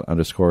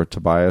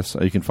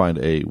Scott_Tobias. You can find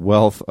a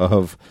wealth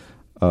of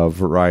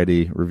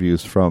variety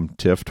reviews from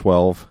TIFF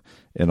 12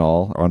 in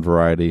all on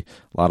Variety.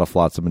 A lot of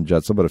Flotsam and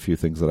Jetsam, but a few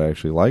things that I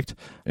actually liked.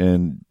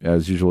 And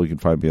as usual, you can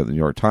find me at the New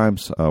York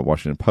Times,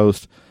 Washington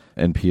Post,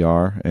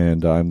 NPR,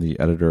 and I'm the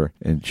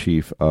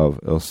editor-in-chief of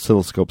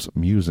Oscilloscope's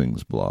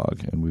Musings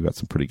blog. And we've got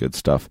some pretty good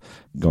stuff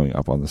going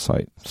up on the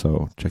site.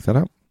 So check that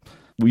out.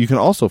 You can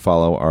also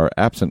follow our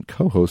absent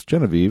co-host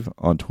Genevieve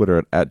on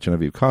Twitter at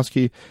Genevieve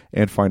Koski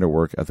and find her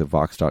work at the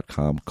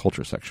Vox.com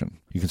culture section.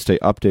 You can stay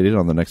updated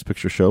on The Next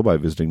Picture Show by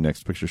visiting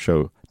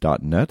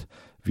nextpictureshow.net.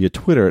 via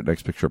Twitter at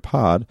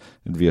NextPicturePod,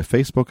 and via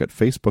Facebook at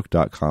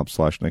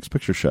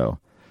facebook.com/NextPictureShow.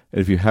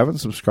 And if you haven't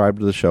subscribed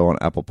to the show on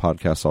Apple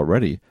Podcasts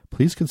already,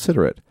 please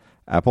consider it.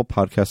 Apple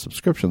Podcast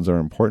subscriptions are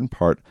an important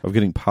part of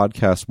getting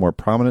podcasts more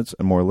prominence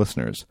and more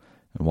listeners.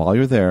 And while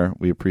you're there,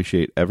 we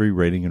appreciate every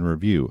rating and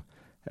review.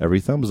 Every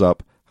thumbs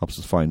up helps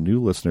us find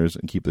new listeners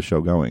and keep the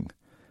show going.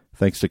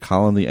 Thanks to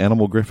Colin the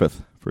Animal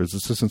Griffith for his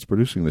assistance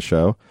producing the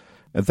show,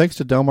 and thanks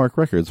to Delmark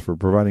Records for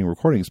providing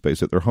recording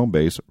space at their home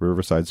base,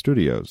 Riverside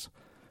Studios.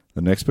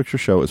 The Next Picture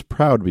Show is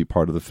proud to be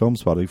part of the Film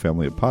Spotting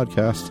family of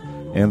podcasts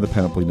and the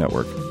Panoply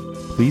Network.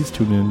 Please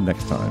tune in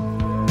next time.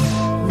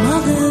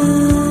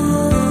 Mother.